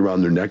religion tied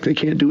around their neck, they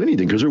can't do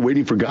anything because they're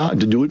waiting for God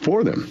to do it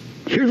for them.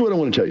 Here's what I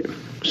want to tell you.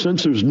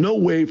 Since there's no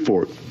way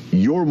for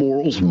your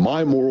morals,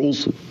 my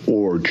morals,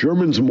 or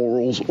Germans'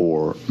 morals,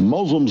 or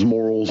Muslims'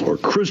 morals, or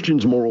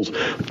Christians' morals,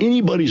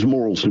 anybody's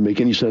morals to make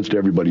any sense to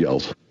everybody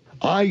else,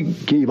 I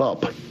gave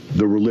up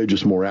the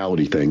religious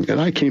morality thing, and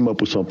I came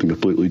up with something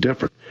completely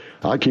different.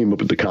 I came up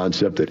with the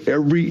concept that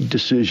every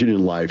decision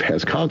in life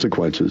has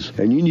consequences,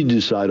 and you need to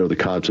decide, are the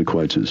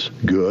consequences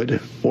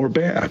good or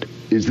bad?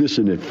 Is this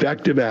an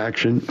effective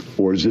action,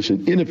 or is this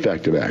an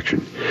ineffective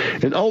action?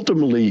 And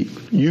ultimately,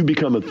 you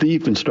become a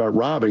thief and start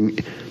robbing.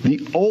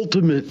 The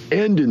ultimate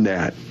end in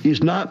that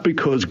is not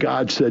because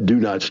God said do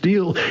not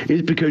steal,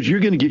 it's because you're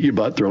going to get your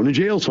butt thrown in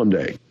jail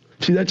someday.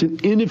 See, that's an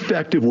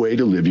ineffective way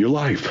to live your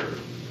life.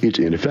 It's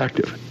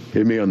ineffective.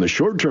 It may on the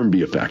short term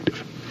be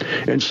effective.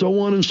 And so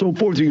on and so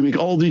forth. You can make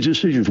all these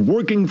decisions,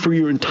 working for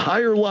your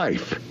entire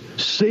life,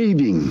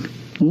 saving,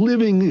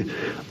 living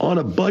on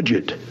a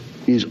budget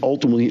is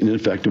ultimately an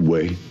ineffective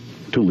way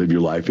to live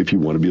your life if you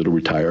want to be able to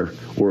retire,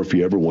 or if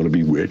you ever want to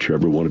be rich, or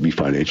ever want to be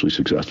financially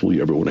successful,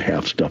 you ever want to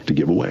have stuff to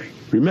give away.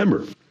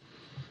 Remember,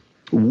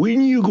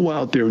 when you go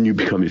out there and you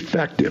become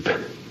effective,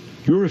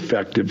 you're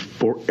effective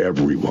for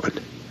everyone.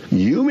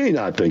 You may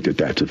not think that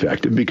that's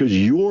effective because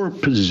your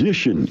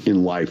position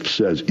in life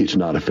says it's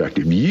not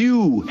effective.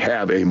 You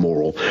have a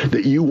moral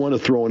that you want to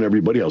throw on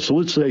everybody else. So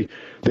let's say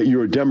that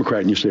you're a Democrat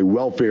and you say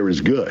welfare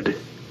is good.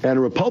 And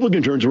a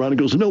Republican turns around and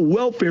goes, no,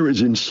 welfare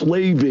is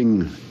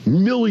enslaving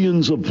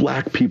millions of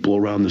black people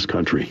around this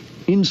country,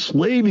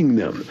 enslaving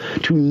them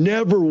to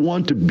never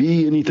want to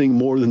be anything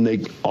more than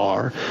they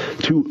are,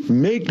 to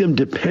make them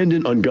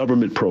dependent on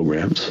government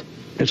programs.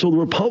 And so the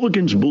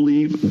Republicans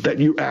believe that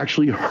you're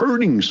actually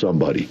hurting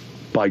somebody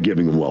by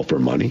giving them welfare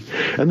money.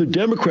 And the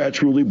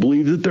Democrats really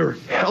believe that they're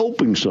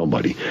helping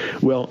somebody.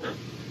 Well,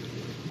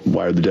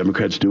 why are the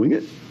Democrats doing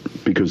it?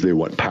 Because they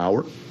want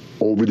power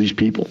over these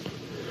people.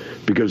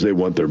 Because they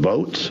want their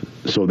votes,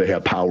 so they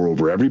have power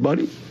over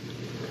everybody.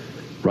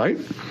 Right?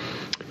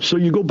 So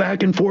you go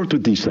back and forth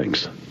with these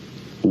things.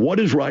 what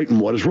is right and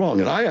what is wrong.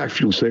 And I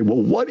actually say,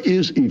 well, what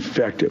is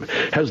effective?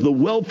 Has the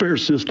welfare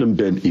system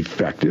been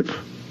effective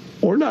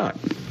or not?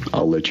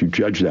 I'll let you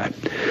judge that.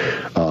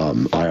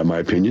 I have my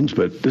opinions,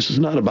 but this is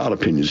not about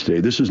opinions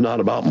today. This is not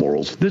about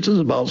morals. This is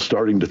about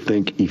starting to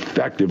think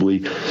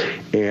effectively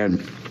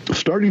and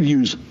starting to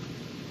use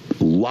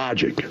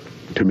logic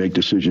to make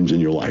decisions in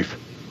your life.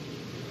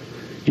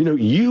 You know,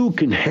 you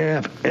can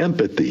have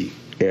empathy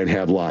and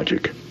have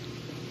logic.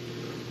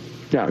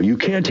 Now, you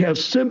can't have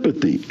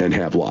sympathy and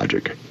have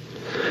logic.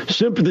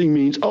 Sympathy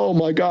means, oh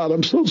my God,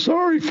 I'm so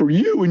sorry for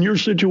you and your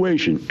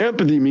situation.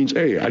 Empathy means,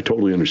 hey, I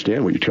totally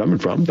understand where you're coming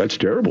from. That's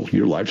terrible.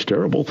 Your life's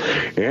terrible.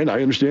 And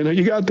I understand how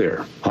you got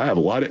there. I have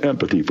a lot of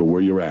empathy for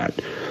where you're at.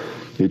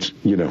 It's,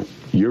 you know,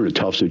 you're in a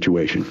tough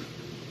situation.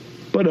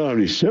 But I don't have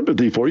any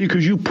sympathy for you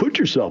because you put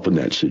yourself in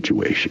that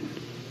situation.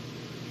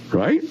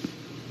 Right?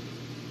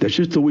 That's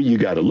just the way you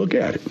got to look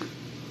at it.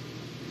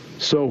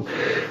 So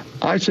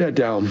I sat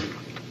down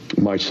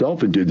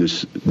myself and did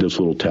this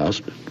little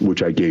test,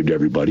 which I gave to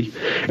everybody.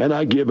 And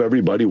I give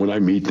everybody, when I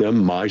meet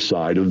them, my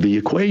side of the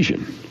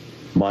equation.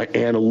 My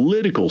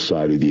analytical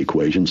side of the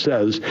equation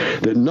says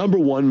that number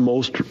one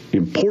most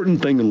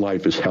important thing in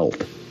life is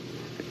health.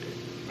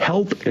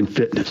 Health and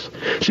fitness.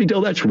 See,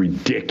 Del, that's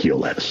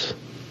ridiculous.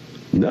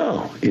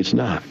 No, it's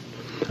not.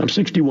 I'm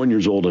 61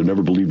 years old. I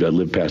never believed I'd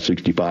live past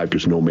 65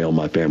 because no male in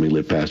my family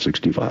lived past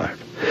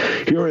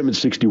 65. Here I am at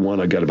 61.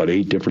 I've got about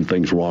 8 different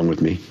things wrong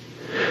with me.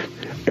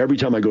 Every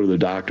time I go to the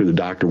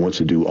doctor wants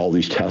to do all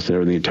these tests and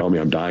everything and tell me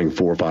I'm dying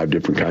 4 or 5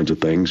 different kinds of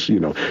things.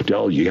 You know,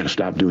 Del, you got to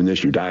stop doing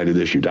this. You're dying of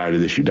this. You're dying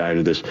of this. You're dying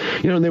of this.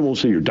 You know, and they won't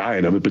say you're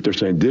dying of it, but they're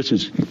saying this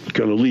is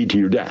going to lead to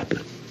your death,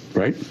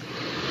 right?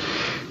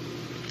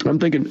 I'm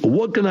thinking,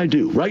 what can I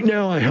do? Right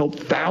now, I help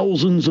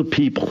thousands of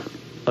people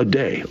a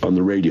day on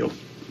the radio.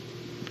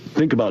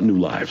 Think about new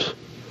lives.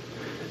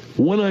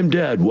 When I'm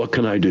dead, what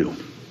can I do?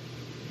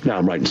 Now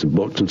I'm writing some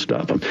books and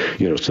stuff. I'm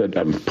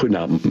putting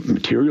out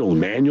material and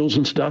manuals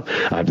and stuff.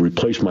 I've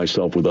replaced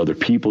myself with other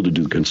people to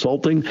do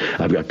consulting.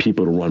 I've got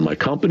people to run my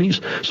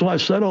companies. So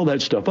I've set all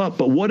that stuff up.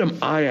 But what am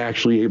I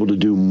actually able to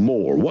do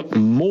more? What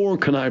more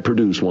can I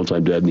produce once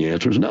I'm dead? And the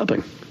answer is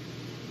nothing.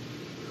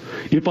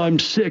 If I'm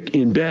sick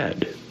in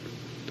bed,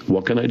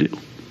 what can I do?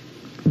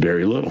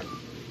 Very little.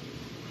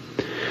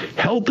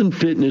 Health and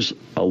fitness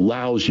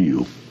allows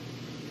you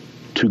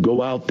to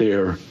go out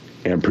there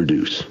and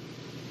produce.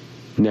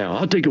 Now,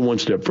 I'll take it one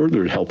step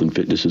further. Health and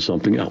fitness is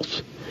something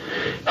else.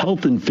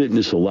 Health and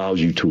fitness allows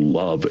you to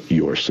love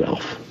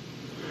yourself.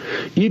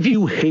 If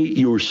you hate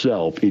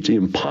yourself, it's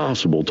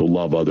impossible to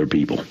love other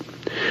people.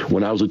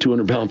 When I was a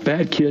 200-pound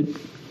fat kid,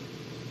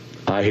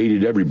 I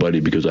hated everybody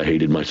because I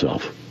hated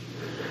myself.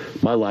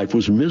 My life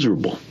was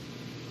miserable.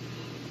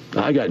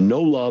 I got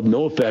no love,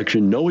 no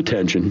affection, no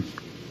attention.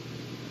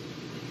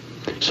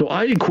 So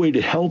I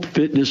equated health,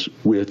 fitness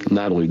with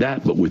not only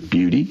that, but with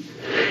beauty.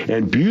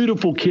 And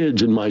beautiful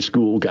kids in my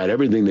school got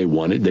everything they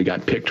wanted. They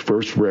got picked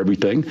first for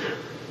everything.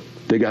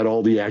 They got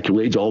all the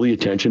accolades, all the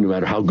attention. No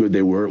matter how good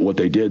they were at what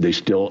they did, they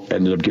still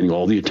ended up getting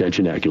all the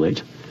attention,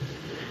 accolades.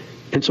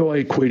 And so I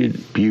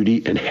equated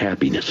beauty and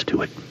happiness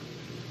to it.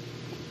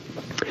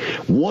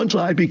 Once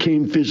I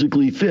became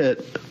physically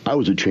fit, I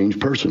was a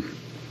changed person.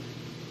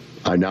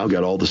 I now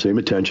got all the same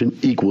attention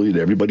equally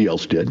that everybody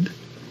else did.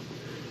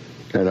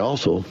 And I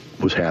also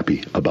was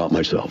happy about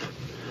myself.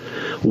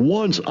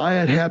 Once I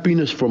had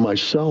happiness for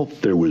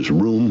myself, there was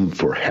room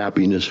for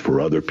happiness for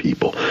other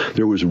people.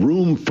 There was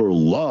room for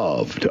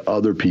love to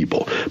other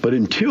people. But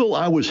until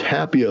I was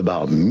happy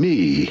about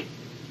me,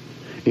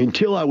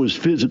 until I was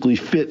physically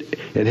fit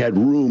and had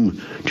room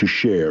to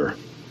share,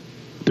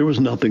 there was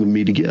nothing of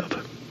me to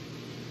give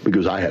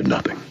because I had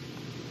nothing.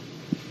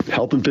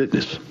 Health and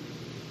fitness,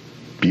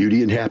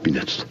 beauty and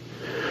happiness.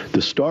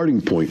 The starting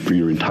point for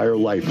your entire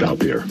life out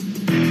there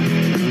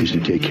is to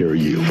take care of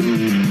you.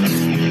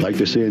 Like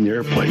they say in the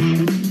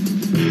airplane,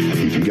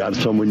 if you got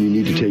someone you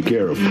need to take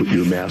care of, put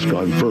your mask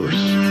on first,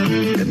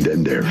 and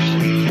then theirs.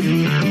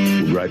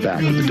 We'll be right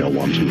back with the Del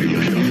Walmsley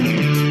Radio Show.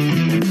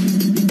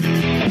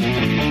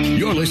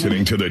 You're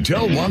listening to the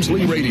Del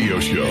Walmsley Radio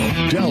Show.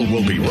 Del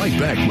will be right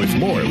back with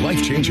more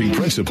life-changing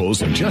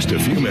principles in just a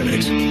few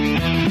minutes.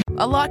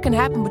 A lot can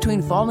happen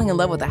between falling in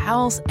love with a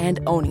house and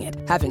owning it.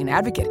 Having an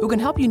advocate who can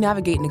help you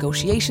navigate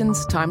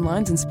negotiations,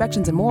 timelines,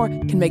 inspections, and more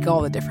can make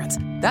all the difference.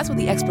 That's what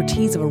the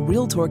expertise of a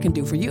Realtor can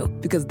do for you,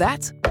 because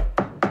that's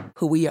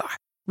who we are.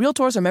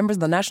 Realtors are members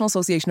of the National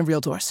Association of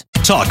Realtors.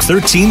 Talk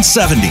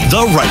 1370,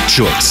 the right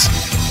choice.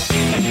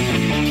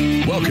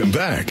 Welcome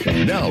back.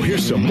 Now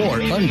here's some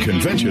more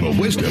unconventional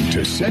wisdom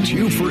to set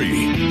you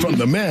free from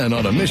the man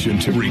on a mission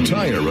to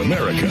retire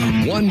America,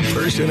 one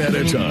person at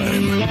a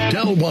time,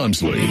 Del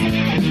Walmsley.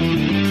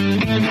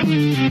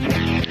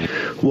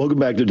 Welcome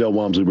back to Del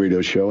Walmsley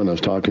Radio Show, and I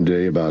was talking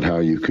today about how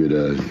you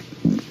could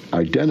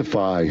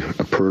identify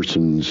a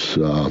person's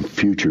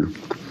future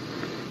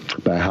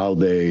by how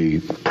they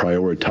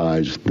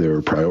prioritize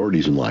their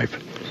priorities in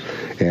life.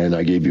 And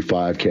I gave you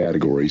 5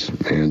 categories.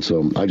 And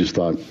so I just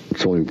thought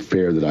it's only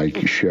fair that I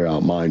share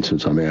out mine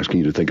since I'm asking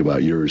you to think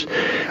about yours.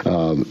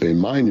 And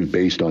mine is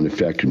based on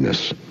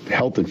effectiveness.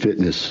 Health and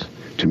fitness,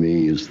 to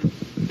me, is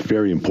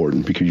very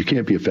important because you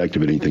can't be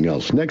effective at anything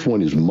else. Next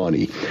one is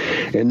money.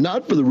 And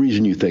not for the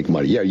reason you think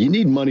money. Yeah, you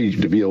need money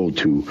to be able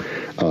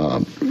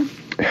to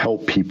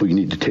help people. You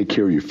need to take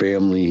care of your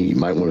family. You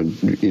might want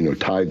to,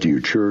 tithe to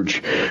your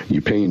church.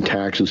 You're paying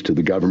taxes to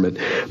the government.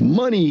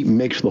 Money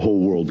makes the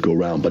whole world go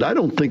round. But I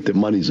don't think that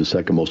money is the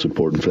second most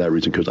important for that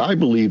reason, because I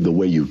believe the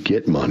way you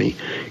get money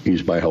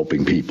is by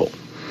helping people.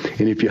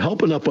 And if you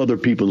help enough other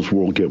people in this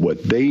world get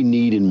what they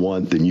need and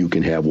want, then you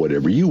can have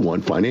whatever you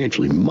want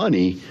financially.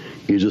 Money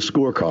is a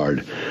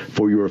scorecard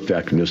for your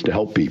effectiveness to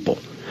help people.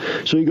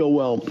 So you go,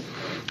 well,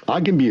 I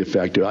can be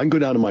effective. I can go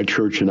down to my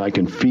church and I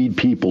can feed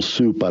people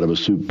soup out of a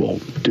soup bowl.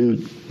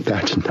 Dude,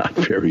 that's not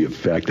very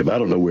effective. I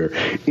don't know where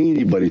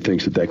anybody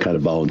thinks that kind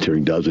of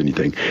volunteering does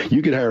anything.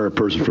 You could hire a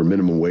person for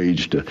minimum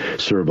wage to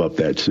serve up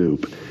that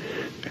soup.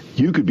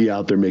 You could be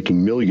out there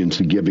making millions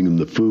and giving them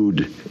the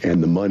food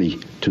and the money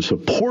to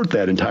support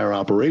that entire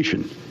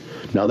operation.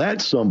 Now,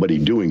 that's somebody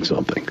doing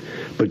something.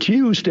 But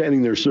you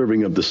standing there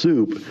serving up the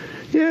soup,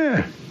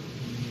 yeah,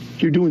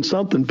 you're doing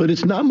something, but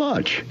it's not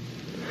much.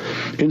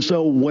 And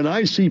so when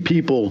I see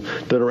people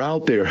that are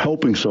out there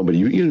helping somebody,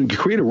 you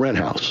create a rent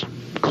house,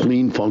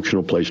 clean,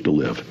 functional place to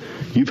live.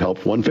 You've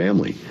helped one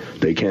family.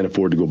 They can't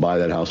afford to go buy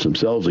that house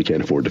themselves. They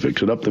can't afford to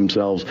fix it up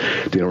themselves.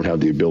 They don't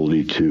have the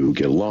ability to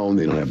get a loan.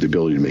 They don't have the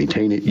ability to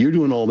maintain it. You're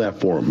doing all that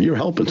for them. You're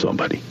helping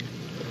somebody.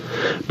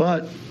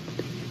 But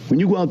when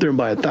you go out there and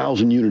buy a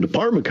 1,000-unit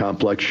apartment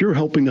complex, you're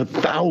helping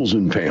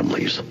 1,000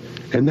 families.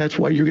 And that's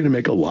why you're going to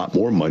make a lot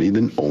more money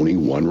than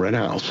owning one rent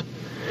house,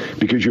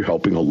 because you're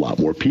helping a lot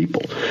more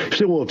people. You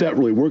say, well, if that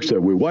really works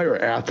that way, why are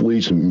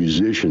athletes and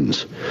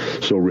musicians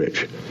so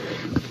rich?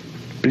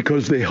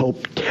 Because they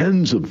help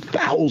tens of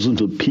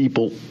thousands of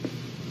people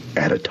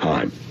at a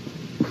time.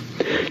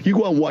 You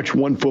go out and watch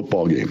one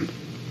football game,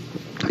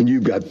 and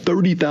you've got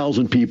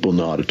 30,000 people in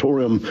the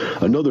auditorium,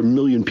 another 1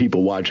 million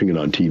people watching it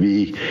on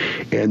TV,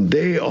 and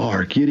they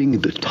are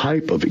getting the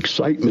type of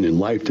excitement in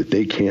life that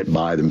they can't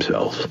buy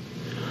themselves.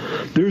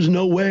 There's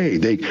no way.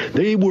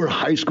 They were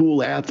high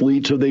school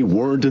athletes, or they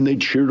weren't, and they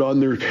cheered on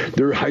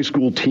their high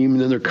school team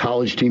and then their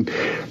college team.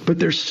 But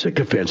they're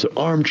sycophants, they're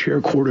armchair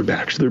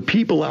quarterbacks. They're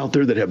people out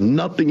there that have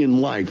nothing in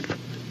life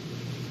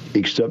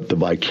except the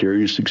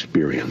vicarious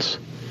experience.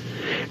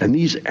 And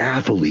these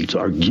athletes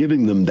are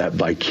giving them that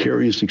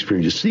vicarious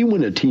experience. You see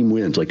when a team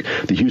wins, like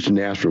the Houston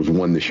Astros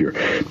won this year,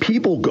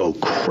 people go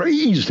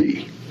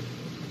crazy.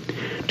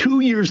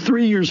 2 years,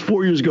 3 years,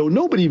 4 years ago,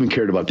 nobody even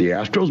cared about the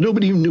Astros.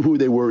 Nobody even knew who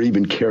they were,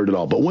 even cared at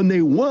all. But when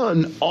they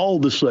won, all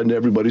of a sudden,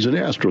 everybody's an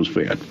Astros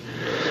fan.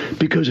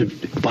 Because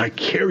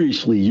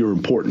vicariously, you're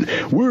important.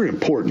 We're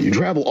important. You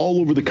travel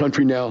all over the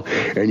country now,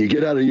 and you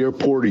get out of the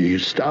airport, or you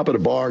stop at a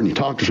bar, and you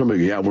talk to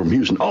somebody. Yeah, we're from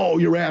Houston. Oh,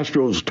 your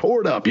Astros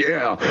tore it up.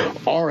 Yeah,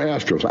 our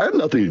Astros. I have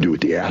nothing to do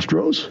with the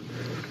Astros.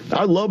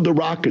 I love the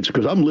Rockets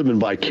because I'm living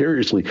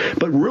vicariously,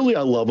 but really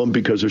I love them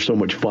because they're so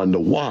much fun to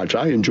watch.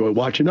 I enjoy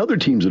watching other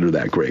teams that are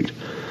that great.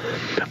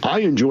 I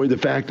enjoy the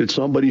fact that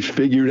somebody's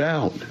figured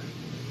out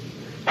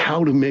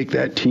how to make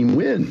that team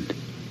win,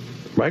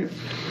 right?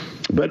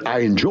 But I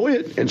enjoy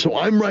it, and so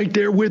I'm right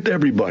there with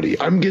everybody.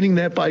 I'm getting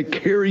that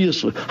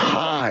vicarious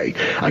high.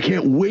 I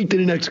can't wait to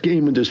the next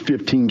game in this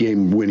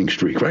 15-game winning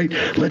streak, right?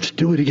 Let's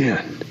do it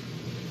again.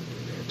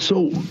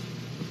 So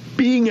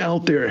being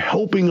out there,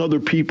 helping other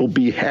people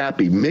be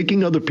happy,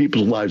 making other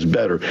people's lives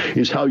better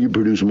is how you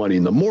produce money.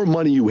 And the more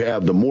money you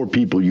have, the more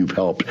people you've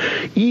helped.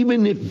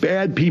 Even if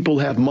bad people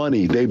have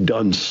money, they've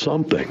done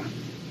something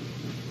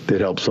that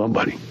helps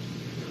somebody.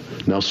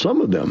 Now, some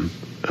of them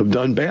have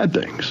done bad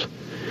things.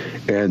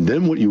 And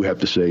then what you have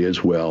to say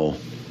is, well,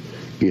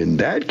 in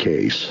that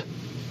case,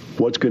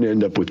 what's going to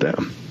end up with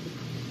them?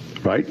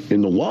 Right?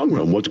 In the long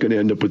run, what's going to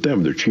end up with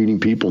them? They're cheating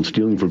people and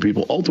stealing from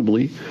people.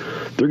 Ultimately,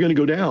 they're going to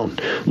go down.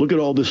 Look at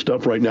all this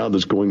stuff right now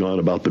that's going on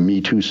about the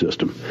Me Too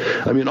system.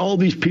 I mean, all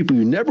these people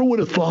you never would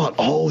have thought,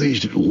 all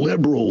these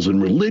liberals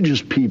and religious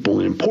people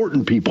and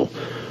important people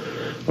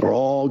are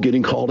all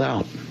getting called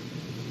out.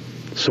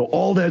 So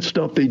all that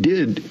stuff they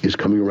did is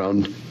coming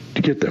around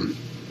to get them.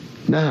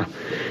 Now,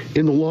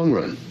 in the long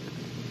run,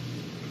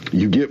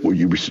 you get what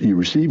you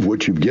receive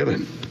what you've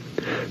given.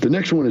 The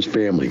next one is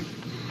family.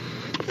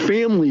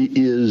 Family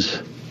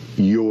is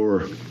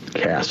your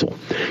castle.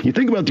 You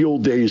think about the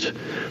old days,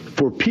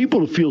 for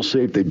people to feel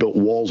safe, they built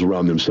walls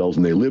around themselves,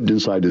 and they lived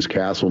inside this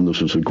castle, and this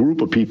was a group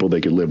of people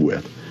they could live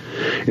with.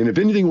 And if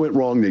anything went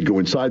wrong, they'd go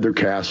inside their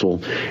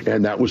castle,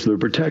 and that was their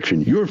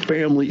protection. Your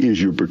family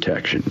is your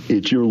protection.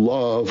 It's your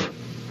love.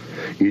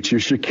 It's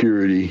your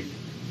security.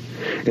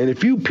 And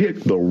if you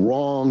pick the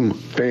wrong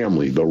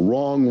family, the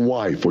wrong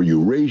wife, or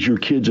you raise your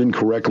kids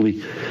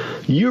incorrectly,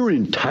 your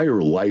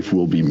entire life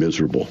will be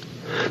miserable.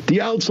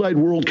 The outside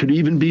world could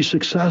even be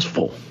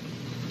successful,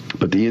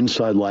 but the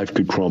inside life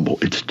could crumble.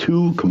 It's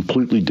two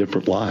completely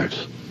different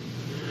lives.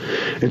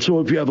 And so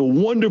if you have a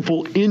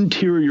wonderful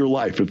interior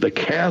life, if the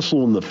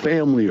castle and the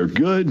family are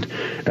good,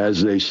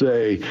 as they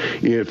say,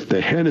 if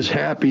the hen is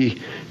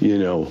happy,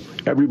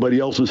 everybody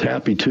else is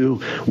happy too.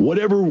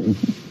 Whatever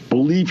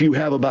belief you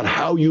have about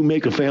how you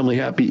make a family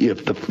happy,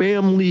 if the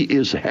family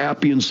is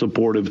happy and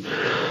supportive,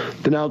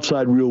 then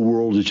outside real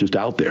world is just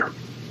out there.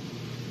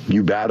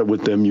 You battle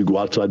with them, you go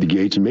outside the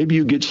gates, and maybe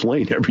you get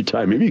slain every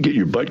time. Maybe you get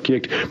your butt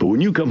kicked, but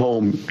when you come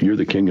home, you're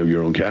the king of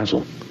your own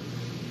castle.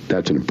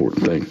 That's an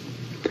important thing.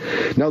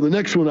 Now, the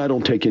next one I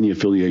don't take any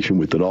affiliation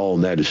with at all,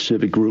 and that is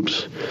civic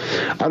groups.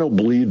 I don't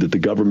believe that the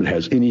government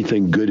has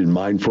anything good in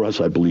mind for us.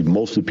 I believe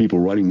most of the people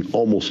running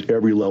almost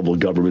every level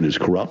of government is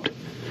corrupt.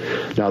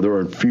 Now, there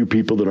are a few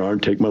people that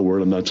aren't. Take my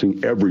word, I'm not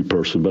saying every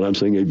person, but I'm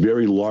saying a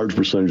very large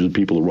percentage of the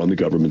people who run the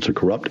governments are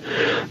corrupt.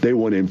 They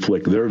want to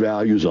inflict their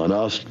values on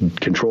us,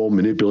 control,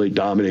 manipulate,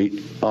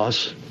 dominate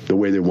us the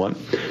way they want.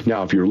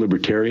 Now, if you're a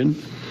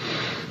libertarian,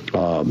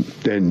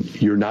 then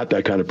you're not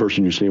that kind of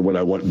person. You're saying what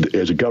I want.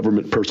 As a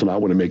government person, I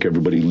want to make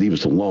everybody leave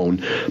us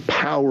alone.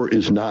 Power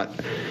is not...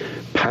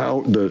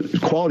 The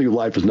quality of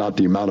life is not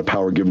the amount of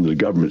power given to the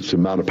government. It's the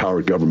amount of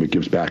power government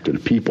gives back to the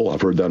people.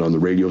 I've heard that on the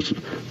radio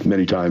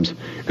many times,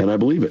 and I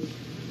believe it.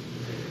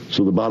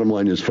 So the bottom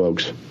line is,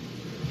 folks,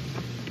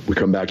 we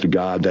come back to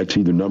God. That's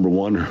either number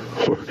one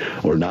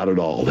or not at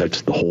all.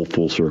 That's the whole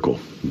full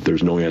circle.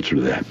 There's no answer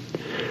to that.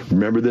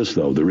 Remember this,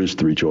 though. There is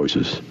three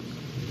choices.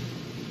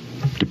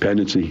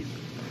 Dependency,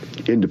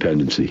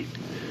 independency,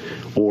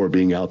 or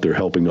being out there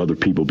helping other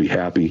people be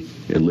happy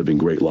and living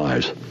great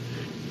lives.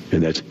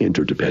 And that's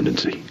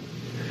interdependency.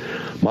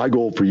 My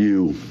goal for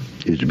you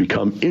is to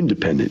become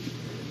independent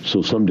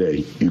so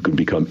someday you can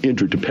become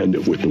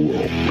interdependent with the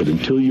world. But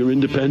until you're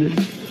independent,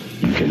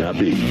 you cannot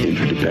be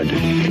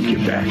interdependent and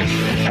give back.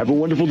 Have a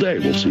wonderful day.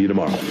 We'll see you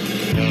tomorrow.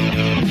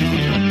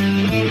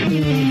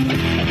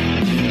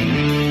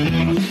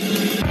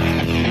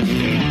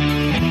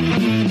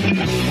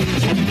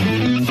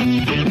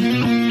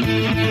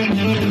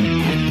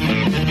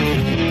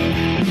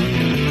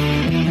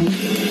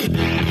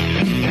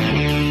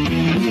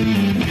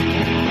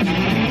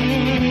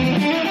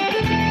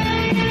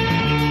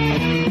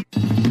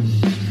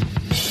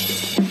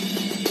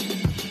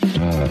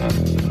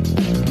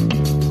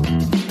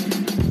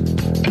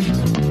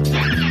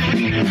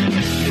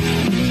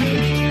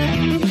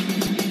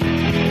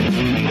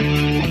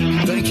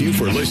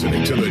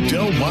 Listening to the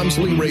Del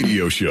Walmsley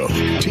Radio Show,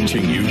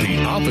 teaching you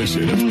the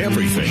opposite of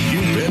everything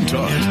you've been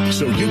taught,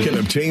 so you can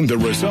obtain the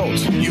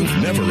results you've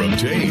never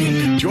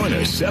obtained. Join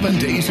us 7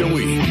 days a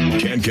week.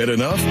 Can't get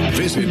enough?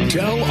 Visit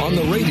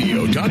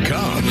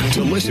DelOnTheRadio.com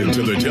to listen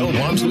to the Del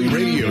Walmsley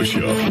Radio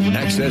Show,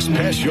 access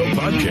past show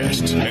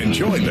podcasts, and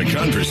join the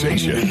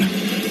conversation.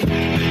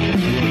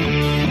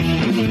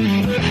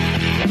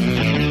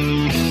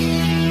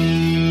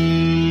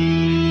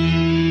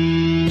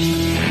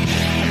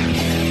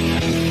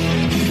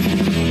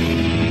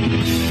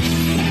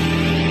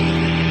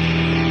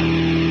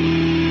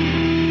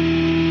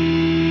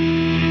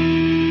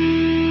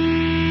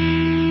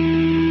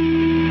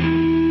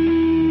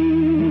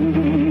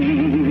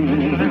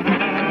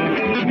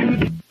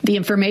 The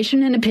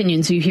information and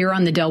opinions you hear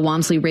on the Del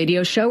Walmsley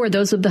Radio Show are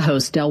those of the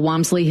host, Del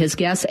Walmsley, his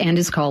guests, and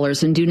his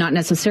callers, and do not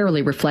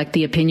necessarily reflect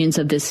the opinions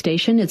of this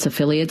station, its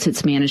affiliates,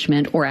 its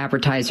management, or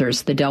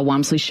advertisers. The Del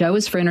Walmsley Show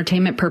is for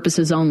entertainment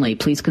purposes only.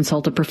 Please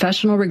consult a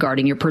professional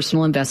regarding your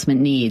personal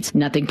investment needs.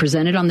 Nothing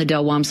presented on the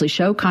Del Walmsley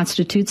Show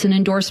constitutes an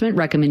endorsement,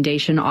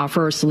 recommendation,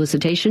 offer, or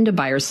solicitation to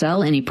buy or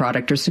sell any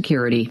product or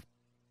security.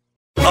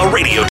 A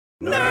radio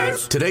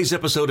Nerds. Today's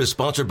episode is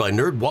sponsored by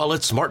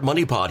NerdWallet's Smart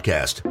Money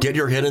Podcast. Get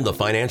your head in the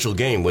financial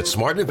game with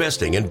smart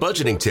investing and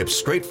budgeting tips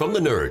straight from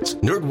the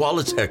nerds.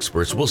 NerdWallet's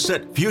experts will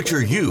set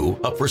future you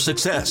up for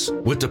success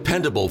with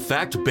dependable,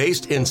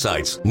 fact-based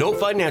insights. No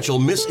financial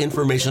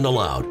misinformation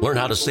allowed. Learn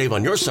how to save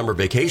on your summer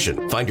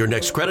vacation, find your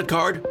next credit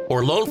card,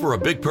 or loan for a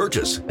big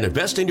purchase, and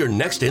invest in your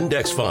next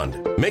index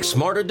fund. Make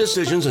smarter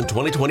decisions in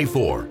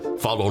 2024.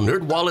 Follow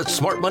NerdWallet's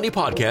Smart Money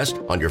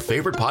Podcast on your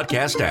favorite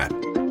podcast app.